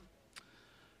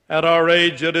 At our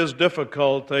age, it is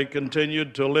difficult, they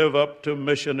continued, to live up to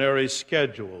missionary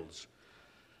schedules.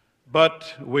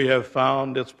 But we have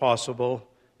found it's possible,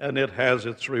 and it has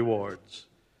its rewards.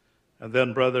 And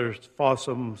then Brother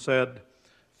Fossum said,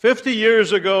 50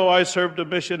 years ago, I served a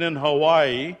mission in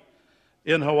Hawaii,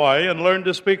 and learned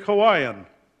to speak Hawaiian.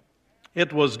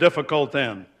 It was difficult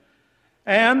then.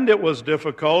 And it was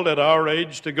difficult at our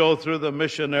age to go through the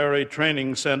missionary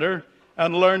training center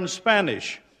and learn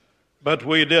Spanish. But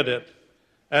we did it,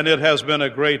 and it has been a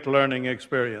great learning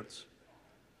experience.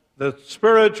 The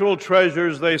spiritual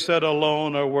treasures, they said,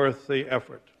 alone are worth the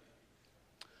effort.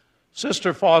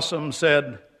 Sister Fossum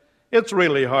said, "It's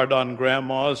really hard on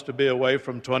grandmas to be away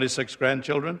from 26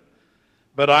 grandchildren,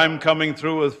 but I'm coming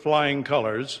through with flying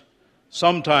colors,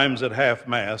 sometimes at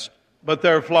half-mast, but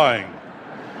they're flying."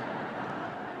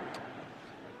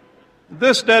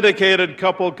 This dedicated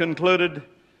couple concluded,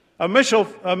 a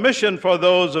mission for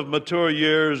those of mature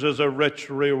years is a rich,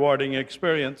 rewarding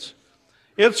experience.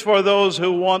 It's for those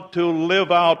who want to live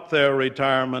out their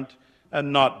retirement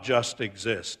and not just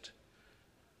exist.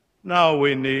 Now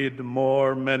we need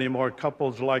many more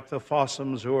couples like the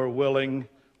Fossums who are willing,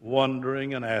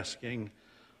 wondering, and asking,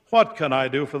 "What can I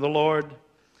do for the Lord?"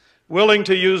 Willing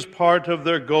to use part of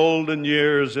their golden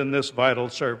years in this vital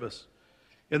service.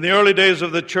 In the early days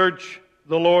of the church,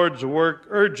 the Lord's work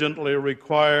urgently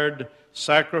required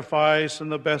sacrifice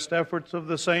and the best efforts of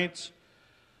the saints.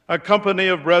 A company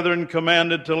of brethren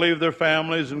commanded to leave their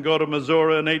families and go to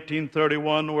Missouri in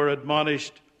 1831 were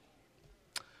admonished,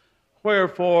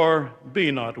 "Wherefore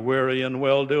be not weary in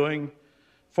well-doing,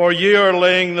 For ye are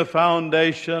laying the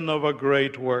foundation of a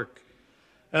great work,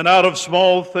 and out of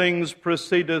small things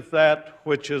proceedeth that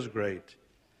which is great.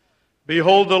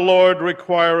 Behold, the Lord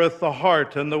requireth the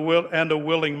heart and a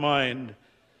willing mind,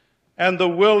 and the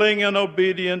willing and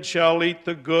obedient shall eat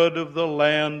the good of the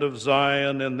land of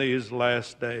Zion in these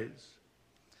last days.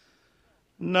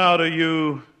 Now to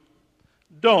you,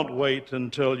 don't wait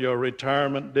until your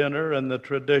retirement dinner and the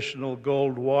traditional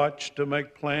gold watch to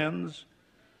make plans,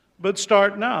 but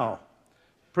start now.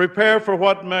 Prepare for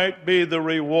what might be the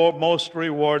most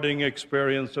rewarding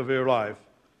experience of your life.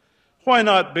 Why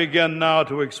not begin now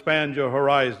to expand your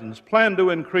horizons? Plan to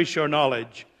increase your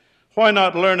knowledge. Why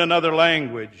not learn another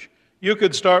language? You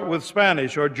could start with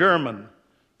Spanish or German.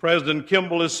 President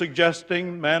Kimball is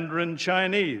suggesting Mandarin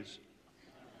Chinese.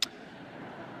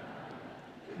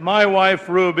 My wife,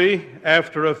 Ruby,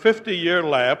 after a 50-year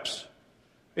lapse,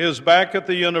 is back at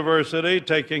the university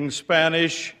taking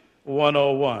Spanish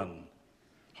 101.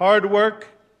 Hard work?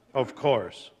 Of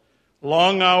course.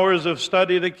 Long hours of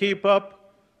study to keep up?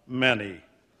 Many.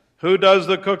 Who does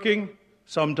the cooking?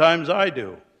 Sometimes I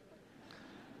do.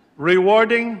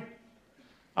 Rewarding?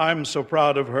 I'm so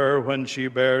proud of her when she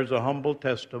bears a humble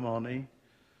testimony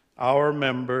our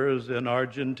members in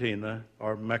Argentina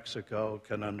or Mexico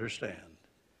can understand.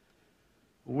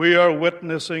 We are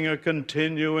witnessing a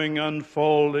continuing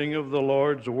unfolding of the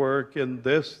Lord's work in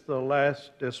this, the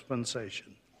last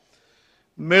dispensation.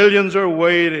 Millions are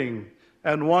waiting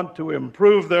and want to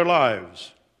improve their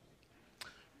lives.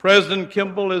 President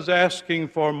Kimball is asking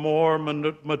for more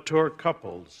mature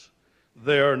couples.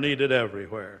 They are needed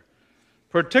everywhere,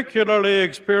 particularly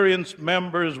experienced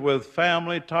members with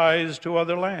family ties to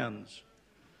other lands.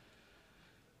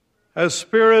 A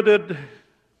spiritual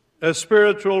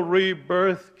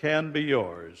rebirth can be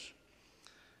yours.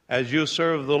 As you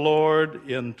serve the Lord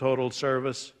in total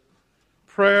service,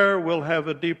 prayer will have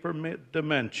a deeper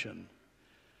dimension.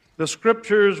 The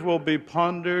Scriptures will be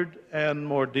pondered and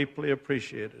more deeply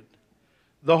appreciated.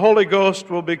 The Holy Ghost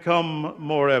will become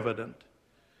more evident.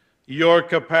 Your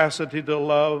capacity to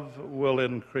love will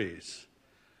increase.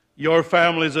 Your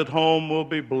families at home will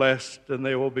be blessed, and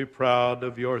they will be proud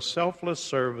of your selfless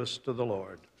service to the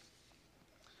Lord.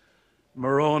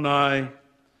 Moroni,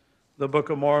 the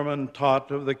Book of Mormon, taught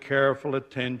of the careful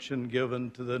attention given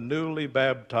to the newly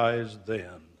baptized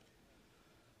then.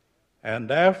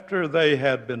 And after they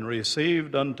had been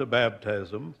received unto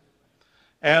baptism,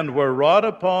 and were wrought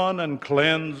upon and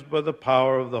cleansed by the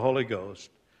power of the Holy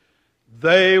Ghost,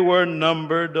 they were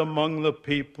numbered among the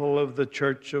people of the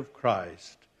church of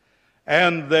Christ,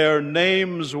 and their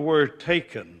names were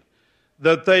taken,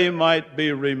 that they might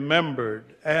be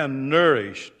remembered and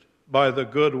nourished by the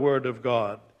good word of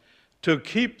God, to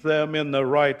keep them in the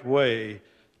right way,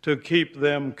 to keep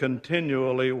them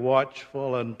continually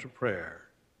watchful unto prayer.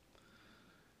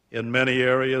 In many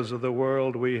areas of the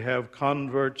world, we have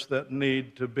converts that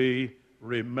need to be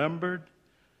remembered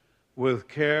with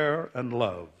care and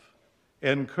love,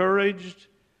 encouraged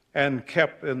and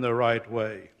kept in the right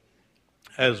way,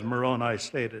 as Moroni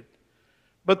stated.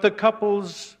 But the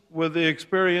couples with the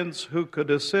experience who could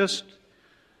assist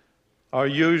are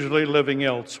usually living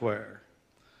elsewhere.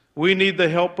 We need the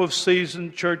help of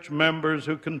seasoned church members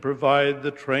who can provide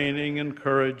the training,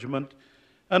 encouragement,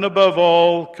 and above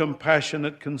all,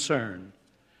 compassionate concern.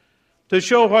 To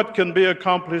show what can be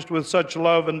accomplished with such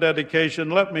love and dedication,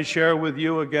 let me share with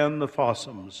you again the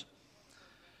Fossums.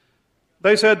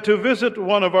 They said to visit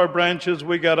one of our branches,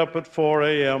 we got up at 4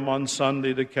 a.m. on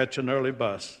Sunday to catch an early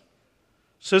bus.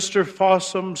 Sister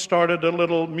Fossum started a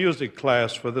little music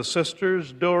class for the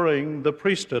sisters during the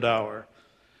priesthood hour.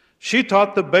 She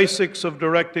taught the basics of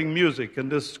directing music and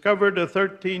discovered a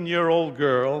 13-year-old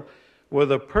girl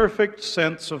with a perfect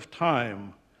sense of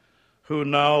time, who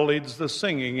now leads the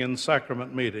singing in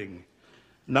sacrament meeting.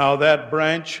 Now that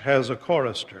branch has a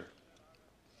chorister.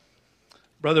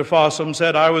 Brother Fossum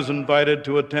said, I was invited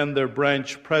to attend their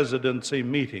branch presidency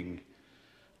meeting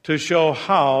to show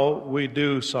how we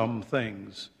do some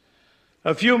things.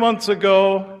 A few months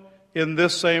ago, in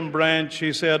this same branch,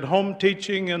 he said, home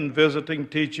teaching and visiting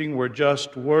teaching were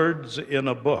just words in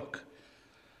a book.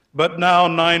 But now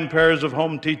 9 pairs of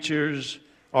home teachers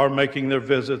are making their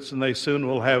visits, and they soon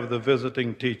will have the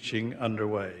visiting teaching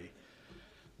underway.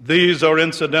 These are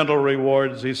incidental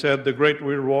rewards, he said. The great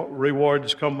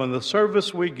rewards come when the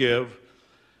service we give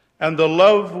and the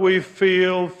love we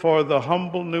feel for the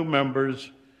humble new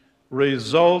members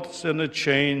results in a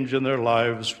change in their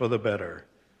lives for the better.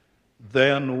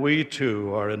 Then we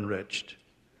too are enriched.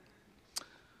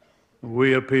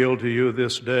 We appeal to you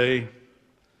this day,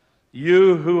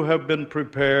 you who have been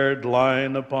prepared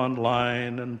line upon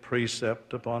line and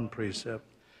precept upon precept.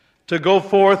 to go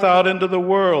forth out into the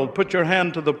world. Put your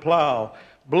hand to the plow.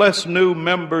 Bless new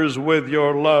members with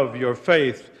your love, your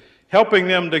faith, helping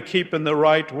them to keep in the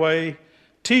right way,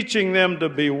 teaching them to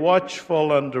be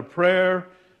watchful under prayer,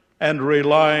 and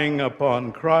relying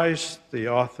upon Christ, the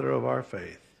author of our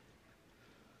faith.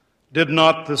 Did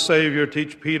not the Savior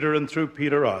teach Peter, and through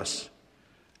Peter us,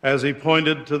 as he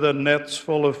pointed to the nets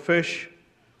full of fish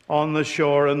on the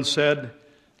shore and said,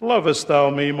 "Lovest thou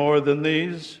me more than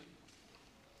these?"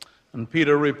 And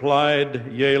Peter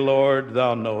replied, "Yea, Lord,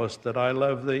 thou knowest that I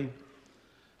love thee.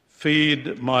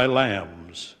 Feed my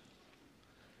lambs."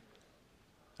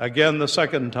 Again the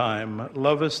second time,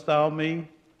 "Lovest thou me?"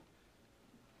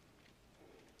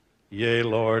 "Yea,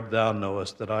 Lord, thou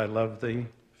knowest that I love thee.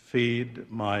 Feed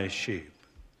my sheep."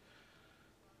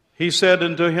 He said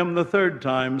unto him the third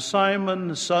time,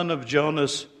 "Simon, son of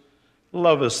Jonas,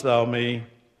 lovest thou me?"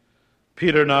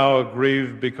 Peter, now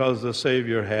aggrieved because the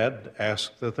Savior had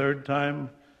asked the third time,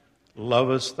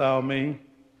 "Lovest thou me?"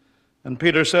 And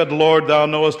Peter said, "Lord, thou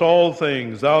knowest all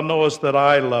things. Thou knowest that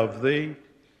I love thee."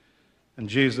 And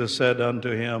Jesus said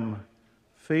unto him,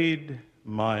 "Feed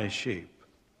my sheep."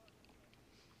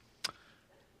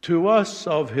 To us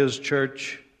of his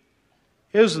church,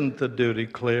 isn't the duty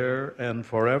clear and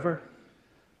forever?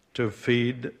 To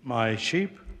feed my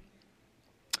sheep,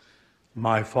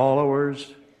 my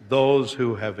followers, those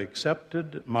who have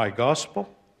accepted my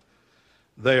gospel,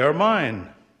 they are mine.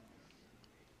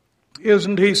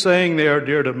 Isn't he saying they are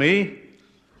dear to me?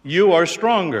 You are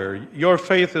stronger. Your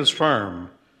faith is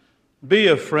firm. Be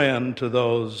a friend to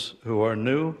those who are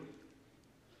new.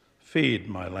 Feed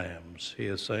my lambs, he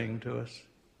is saying to us.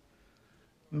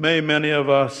 May many of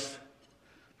us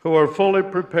who are fully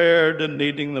prepared and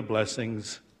needing the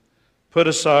blessings put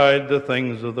aside the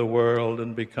things of the world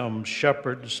and become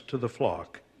shepherds to the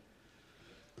flock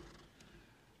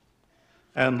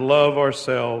and love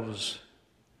ourselves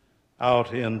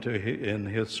out in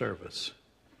his service,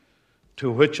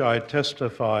 to which I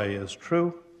testify is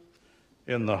true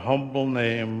in the humble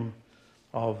name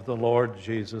of the Lord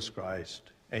Jesus Christ.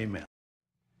 Amen.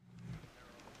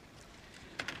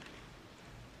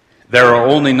 There are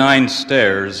only 9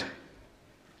 stairs,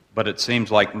 but it seems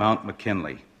like Mount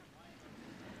McKinley.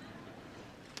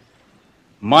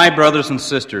 My brothers and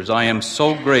sisters, I am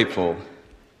so grateful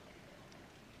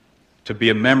to be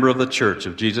a member of the Church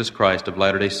of Jesus Christ of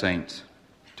Latter-day Saints,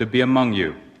 to be among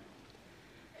you.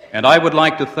 And I would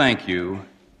like to thank you,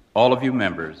 all of you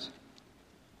members,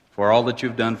 for all that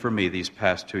you've done for me these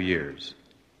past 2 years.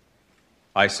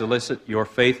 I solicit your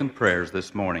faith and prayers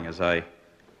this morning as I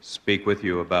speak with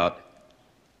you about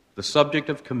the subject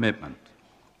of commitment.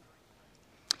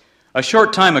 A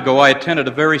short time ago, I attended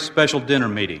a very special dinner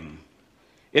meeting.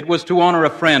 It was to honor a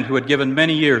friend who had given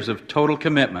many years of total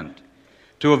commitment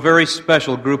to a very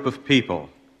special group of people.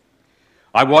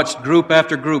 I watched group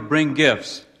after group bring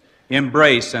gifts,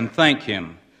 embrace, and thank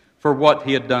him for what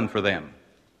he had done for them.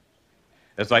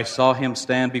 As I saw him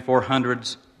stand before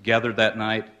hundreds gathered that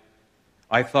night,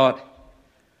 I thought,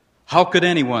 how could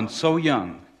anyone so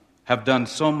young have done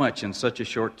so much in such a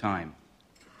short time?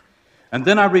 And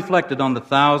then I reflected on the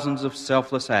thousands of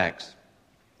selfless acts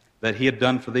that he had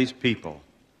done for these people,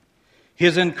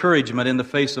 his encouragement in the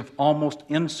face of almost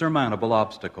insurmountable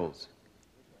obstacles.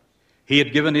 He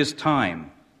had given his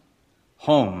time,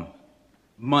 home,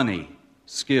 money,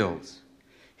 skills,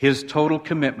 his total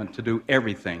commitment to do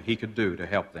everything he could do to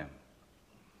help them.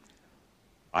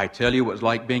 I tell you, it was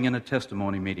like being in a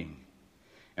testimony meeting.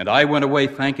 And I went away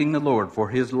thanking the Lord for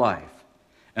his life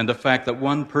and the fact that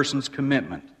one person's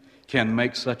commitment can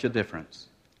make such a difference.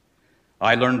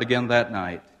 I learned again that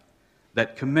night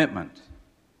that commitment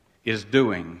is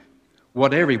doing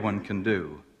what everyone can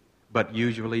do, but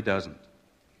usually doesn't.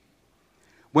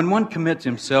 When one commits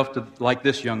himself to, like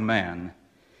this young man,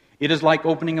 it is like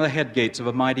opening the headgates of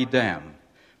a mighty dam,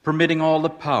 permitting all the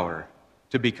power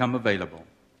to become available.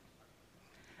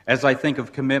 As I think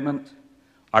of commitment,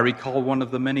 I recall one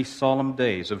of the many solemn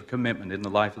days of commitment in the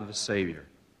life of the Savior.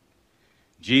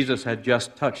 Jesus had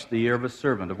just touched the ear of a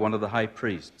servant of one of the high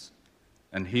priests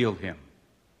and healed him.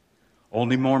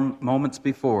 Only moments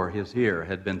before, his ear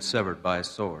had been severed by a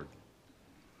sword.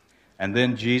 And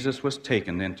then Jesus was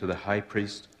taken into the high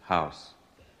priest's house,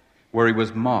 where he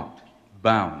was mocked,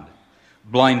 bound,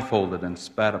 blindfolded, and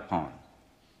spat upon.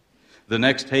 The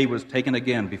next day he was taken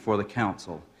again before the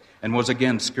council and was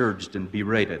again scourged and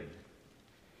berated.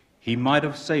 He might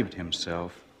have saved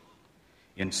himself.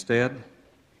 Instead,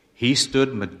 he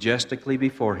stood majestically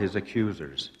before his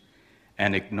accusers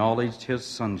and acknowledged his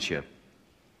sonship,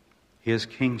 his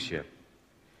kingship,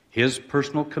 his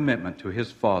personal commitment to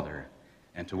his Father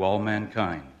and to all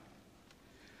mankind.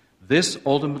 This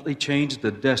ultimately changed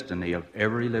the destiny of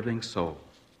every living soul.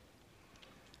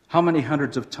 How many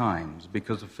hundreds of times,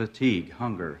 because of fatigue,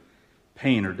 hunger,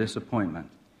 pain, or disappointment,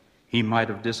 he might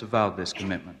have disavowed this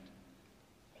commitment.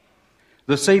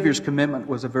 The Savior's commitment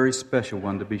was a very special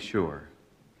one, to be sure.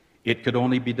 It could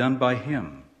only be done by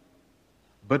him.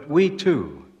 But we,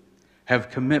 too, have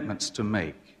commitments to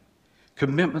make,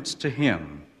 commitments to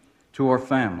him, to our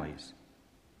families,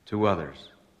 to others.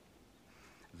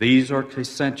 These are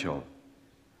essential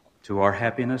to our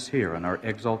happiness here and our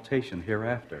exaltation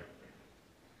hereafter.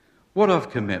 What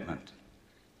of commitment?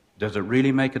 Does it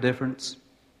really make a difference?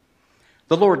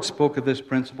 The Lord spoke of this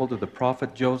principle to the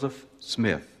prophet Joseph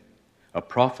Smith, a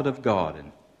prophet of God,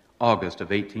 in August of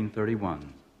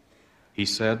 1831. He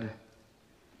said,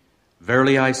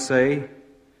 "Verily I say,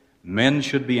 men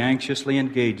should be anxiously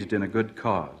engaged in a good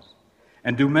cause,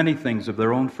 and do many things of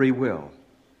their own free will,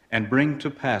 and bring to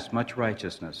pass much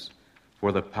righteousness,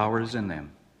 for the power is in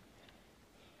them."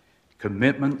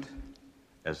 Commitment,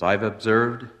 as I've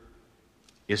observed,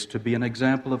 is to be an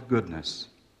example of goodness.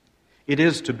 It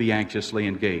is to be anxiously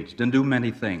engaged and do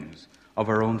many things of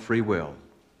our own free will.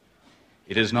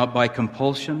 It is not by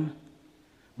compulsion,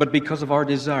 but because of our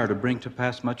desire to bring to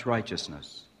pass much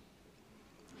righteousness.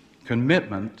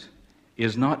 Commitment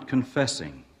is not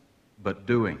confessing, but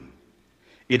doing.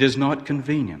 It is not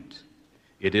convenient.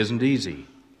 It isn't easy.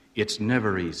 It's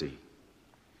never easy.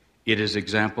 It is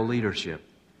example leadership.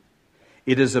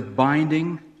 It is a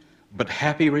binding but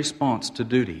happy response to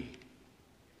duty.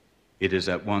 It is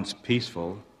at once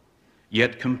peaceful,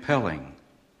 yet compelling,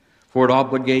 for it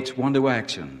obligates one to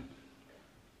action.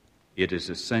 It is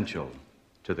essential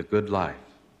to the good life.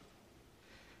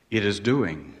 It is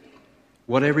doing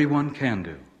what everyone can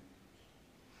do.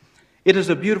 It is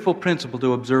a beautiful principle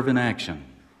to observe in action.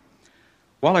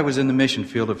 While I was in the mission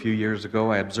field a few years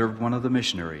ago, I observed one of the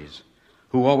missionaries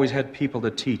who always had people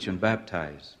to teach and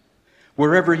baptize.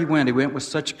 Wherever he went with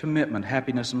such commitment,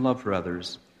 happiness, and love for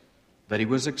others that he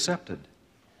was accepted.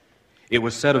 It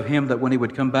was said of him that when he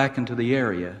would come back into the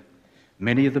area,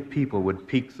 many of the people would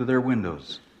peek through their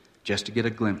windows just to get a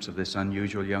glimpse of this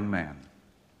unusual young man.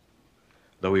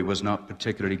 Though he was not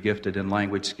particularly gifted in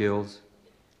language skills,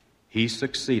 he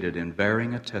succeeded in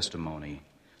bearing a testimony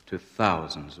to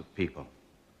thousands of people.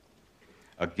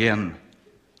 Again,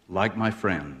 like my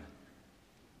friend,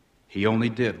 he only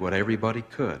did what everybody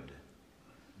could,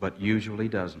 but usually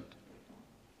doesn't.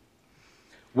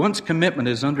 Once commitment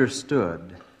is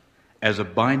understood as a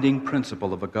binding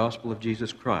principle of the gospel of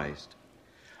Jesus Christ,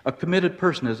 a committed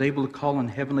person is able to call on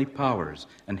heavenly powers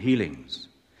and healings.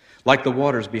 Like the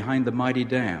waters behind the mighty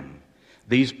dam,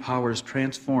 these powers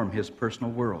transform his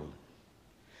personal world.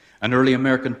 An early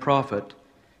American prophet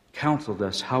counseled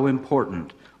us how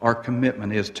important our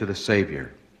commitment is to the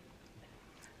Savior.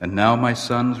 And now, my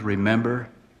sons, remember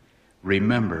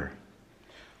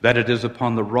that it is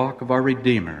upon the rock of our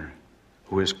Redeemer,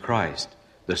 who is Christ,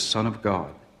 the Son of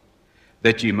God,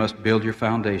 that ye must build your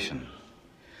foundation,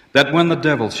 that when the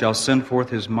devil shall send forth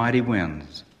his mighty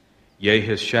winds, yea,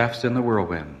 his shafts in the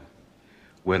whirlwind,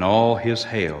 when all his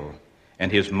hail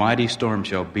and his mighty storm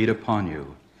shall beat upon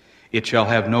you, it shall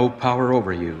have no power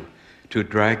over you to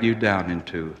drag you down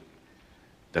into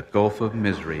the gulf of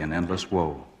misery and endless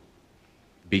woe,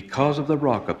 because of the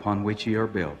rock upon which ye are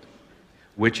built,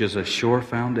 which is a sure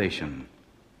foundation,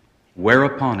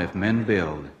 whereupon if men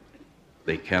build,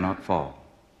 they cannot fall.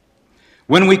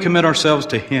 When we commit ourselves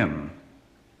to him,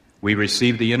 we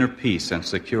receive the inner peace and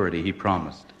security he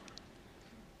promised.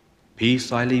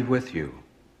 Peace I leave with you,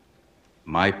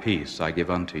 my peace I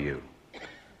give unto you.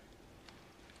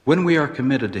 When we are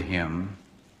committed to him,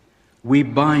 we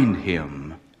bind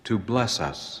him to bless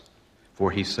us.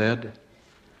 For he said,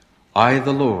 I,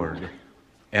 the Lord,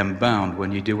 am bound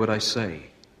when ye do what I say.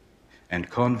 And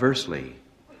conversely,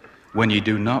 when ye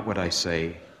do not what I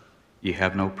say, ye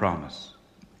have no promise.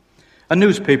 A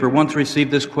newspaper once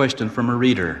received this question from a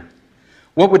reader: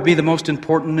 what would be the most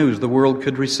important news the world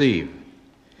could receive?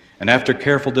 And after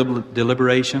careful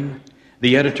deliberation,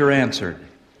 the editor answered,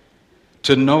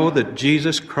 to know that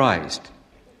Jesus Christ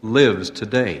lives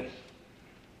today.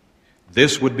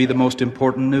 This would be the most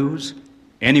important news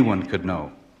anyone could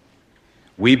know.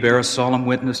 We bear a solemn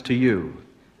witness to you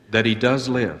that he does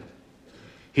live.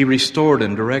 He restored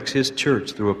and directs his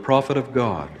church through a prophet of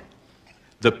God.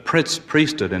 The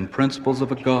priesthood and principles of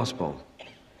the gospel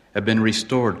have been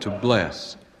restored to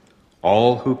bless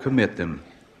all who commit them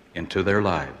into their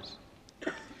lives.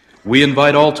 We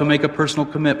invite all to make a personal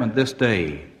commitment this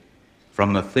day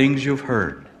from the things you've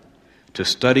heard to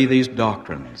study these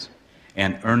doctrines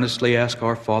and earnestly ask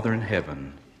our Father in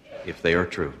heaven if they are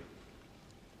true.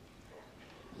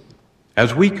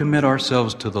 As we commit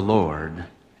ourselves to the Lord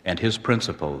and His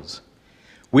principles,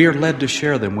 we are led to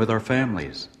share them with our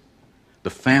families. The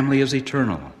family is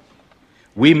eternal.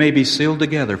 We may be sealed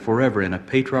together forever in a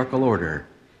patriarchal order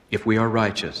if we are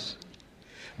righteous.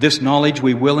 This knowledge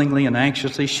we willingly and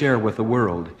anxiously share with the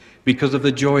world because of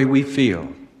the joy we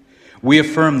feel. We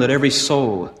affirm that every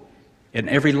soul and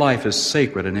every life is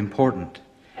sacred and important.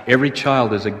 Every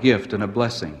child is a gift and a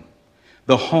blessing.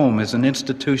 The home is an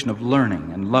institution of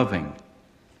learning and loving,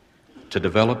 to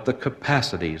develop the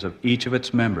capacities of each of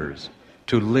its members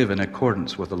to live in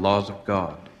accordance with the laws of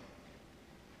God.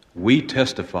 We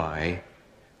testify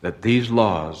that these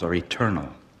laws are eternal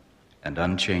and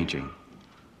unchanging.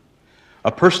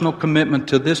 A personal commitment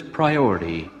to this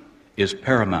priority is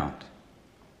paramount.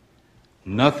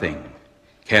 Nothing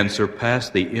can surpass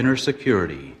the inner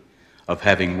security of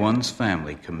having one's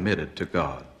family committed to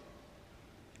God.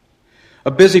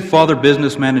 A busy father,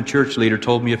 businessman, and church leader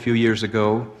told me a few years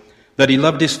ago that he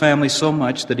loved his family so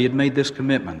much that he had made this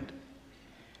commitment.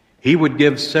 He would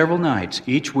give several nights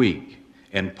each week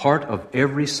and part of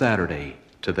every Saturday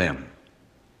to them.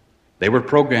 They were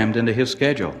programmed into his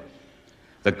schedule.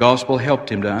 The gospel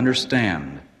helped him to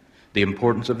understand the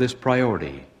importance of this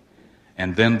priority.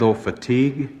 And then, though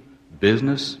fatigue,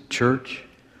 business, church,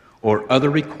 or other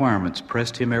requirements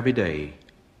pressed him every day,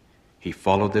 he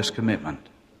followed this commitment.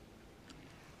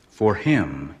 For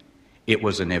him, it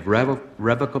was an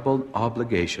irrevocable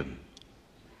obligation,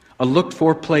 a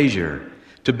looked-for pleasure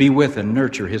to be with and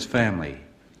nurture his family.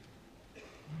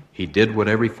 He did what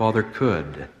every father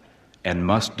could and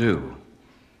must do,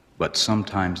 but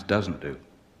sometimes doesn't do.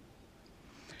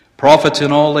 Prophets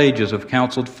in all ages have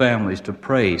counseled families to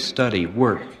pray, study,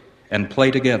 work, and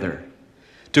play together,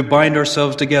 to bind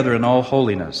ourselves together in all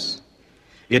holiness.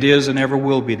 It is and ever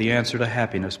will be the answer to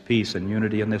happiness, peace, and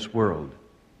unity in this world.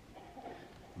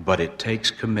 But it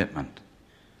takes commitment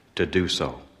to do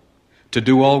so, to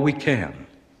do all we can.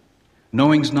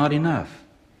 Knowing's not enough.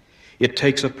 It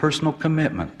takes a personal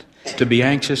commitment to be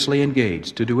anxiously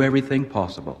engaged, to do everything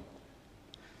possible.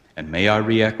 And may I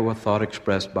re-echo a thought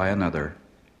expressed by another.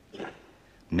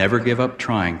 Never give up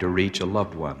trying to reach a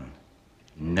loved one.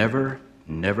 Never,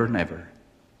 never, never.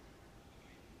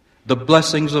 The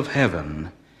blessings of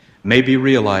heaven may be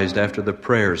realized after the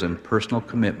prayers and personal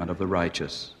commitment of the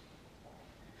righteous.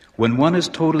 When one is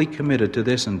totally committed to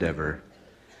this endeavor,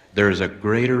 there is a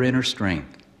greater inner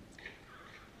strength.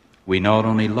 We not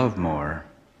only love more,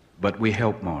 but we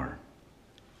help more.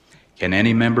 Can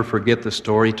any member forget the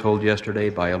story told yesterday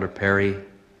by Elder Perry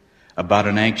about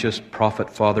an anxious prophet,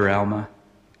 Father Alma,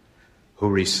 who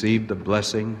received the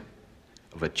blessing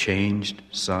of a changed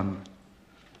son?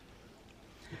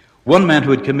 One man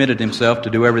who had committed himself to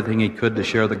do everything he could to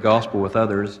share the gospel with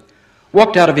others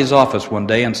walked out of his office one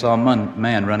day and saw a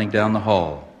man running down the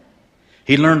hall.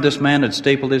 He learned this man had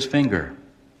stapled his finger.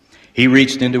 He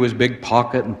reached into his big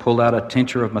pocket and pulled out a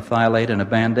tincture of methylate and a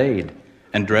Band-Aid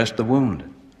and dressed the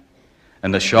wound.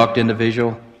 And the shocked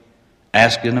individual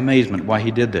asked in amazement why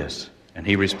he did this. And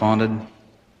he responded,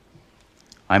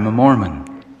 "I'm a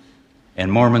Mormon,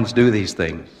 and Mormons do these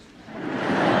things."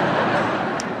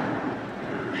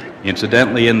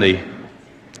 Incidentally, in the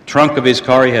trunk of his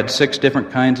car, he had 6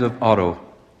 different kinds of auto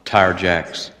tire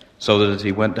jacks, so that as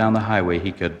he went down the highway,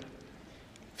 he could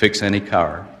fix any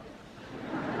car.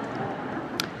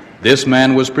 This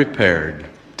man was prepared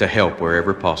to help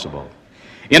wherever possible.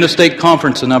 In a state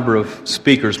conference, a number of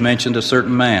speakers mentioned a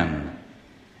certain man,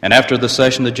 and after the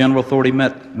session, the general authority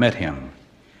met him,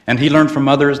 and he learned from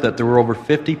others that there were over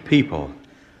 50 people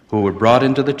who were brought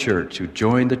into the church, who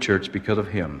joined the church because of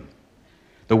him.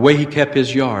 The way he kept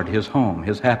his yard, his home,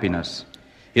 his happiness,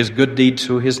 his good deeds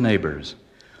to his neighbors,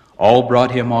 all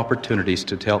brought him opportunities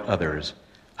to tell others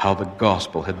how the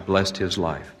gospel had blessed his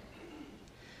life.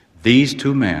 These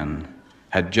 2 men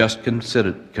had just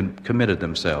committed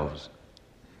themselves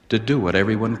to do what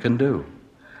everyone can do.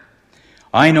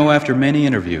 I know after many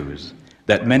interviews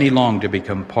that many long to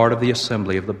become part of the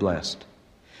assembly of the blessed.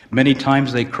 Many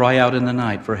times they cry out in the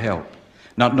night for help,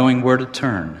 not knowing where to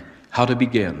turn, how to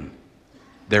begin.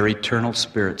 Their eternal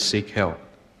spirits seek help.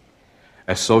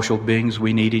 As social beings,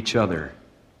 we need each other.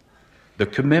 The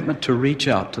commitment to reach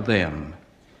out to them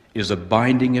is a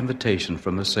binding invitation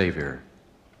from the Savior.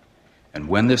 And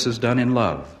when this is done in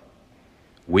love,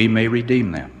 we may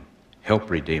redeem them, help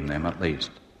redeem them at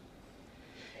least.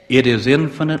 It is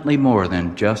infinitely more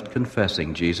than just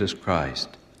confessing Jesus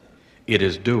Christ. It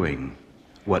is doing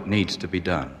what needs to be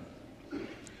done.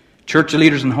 Church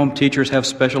leaders and home teachers have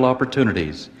special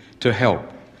opportunities to help.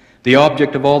 The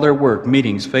object of all their work,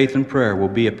 meetings, faith, and prayer will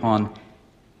be upon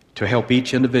to help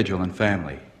each individual and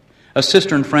family. A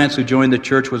sister in France who joined the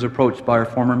church was approached by her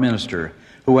former minister,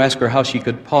 who asked her how she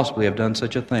could possibly have done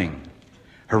such a thing.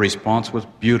 Her response was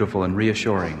beautiful and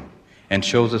reassuring, and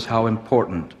shows us how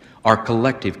important our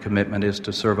collective commitment is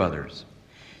to serve others.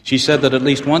 She said that at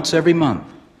least once every month,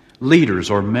 leaders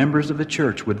or members of the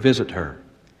church would visit her.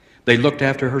 They looked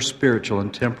after her spiritual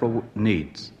and temporal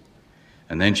needs.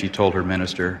 And then she told her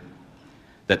minister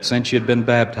that since she had been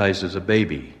baptized as a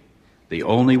baby, the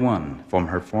only one from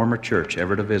her former church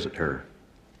ever to visit her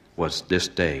was this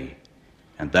day,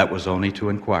 and that was only to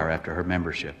inquire after her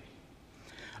membership.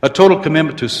 A total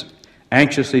commitment to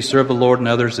anxiously serve the Lord and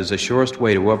others is the surest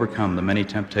way to overcome the many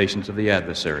temptations of the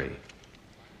adversary.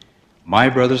 My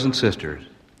brothers and sisters,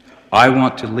 I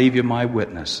want to leave you my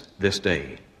witness this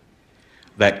day.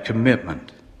 That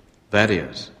commitment, that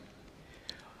is,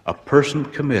 a person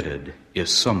committed is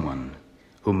someone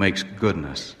who makes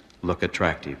goodness look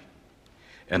attractive.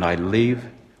 And I leave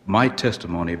my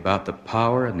testimony about the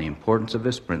power and the importance of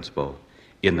this principle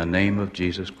in the name of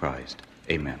Jesus Christ.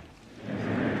 Amen.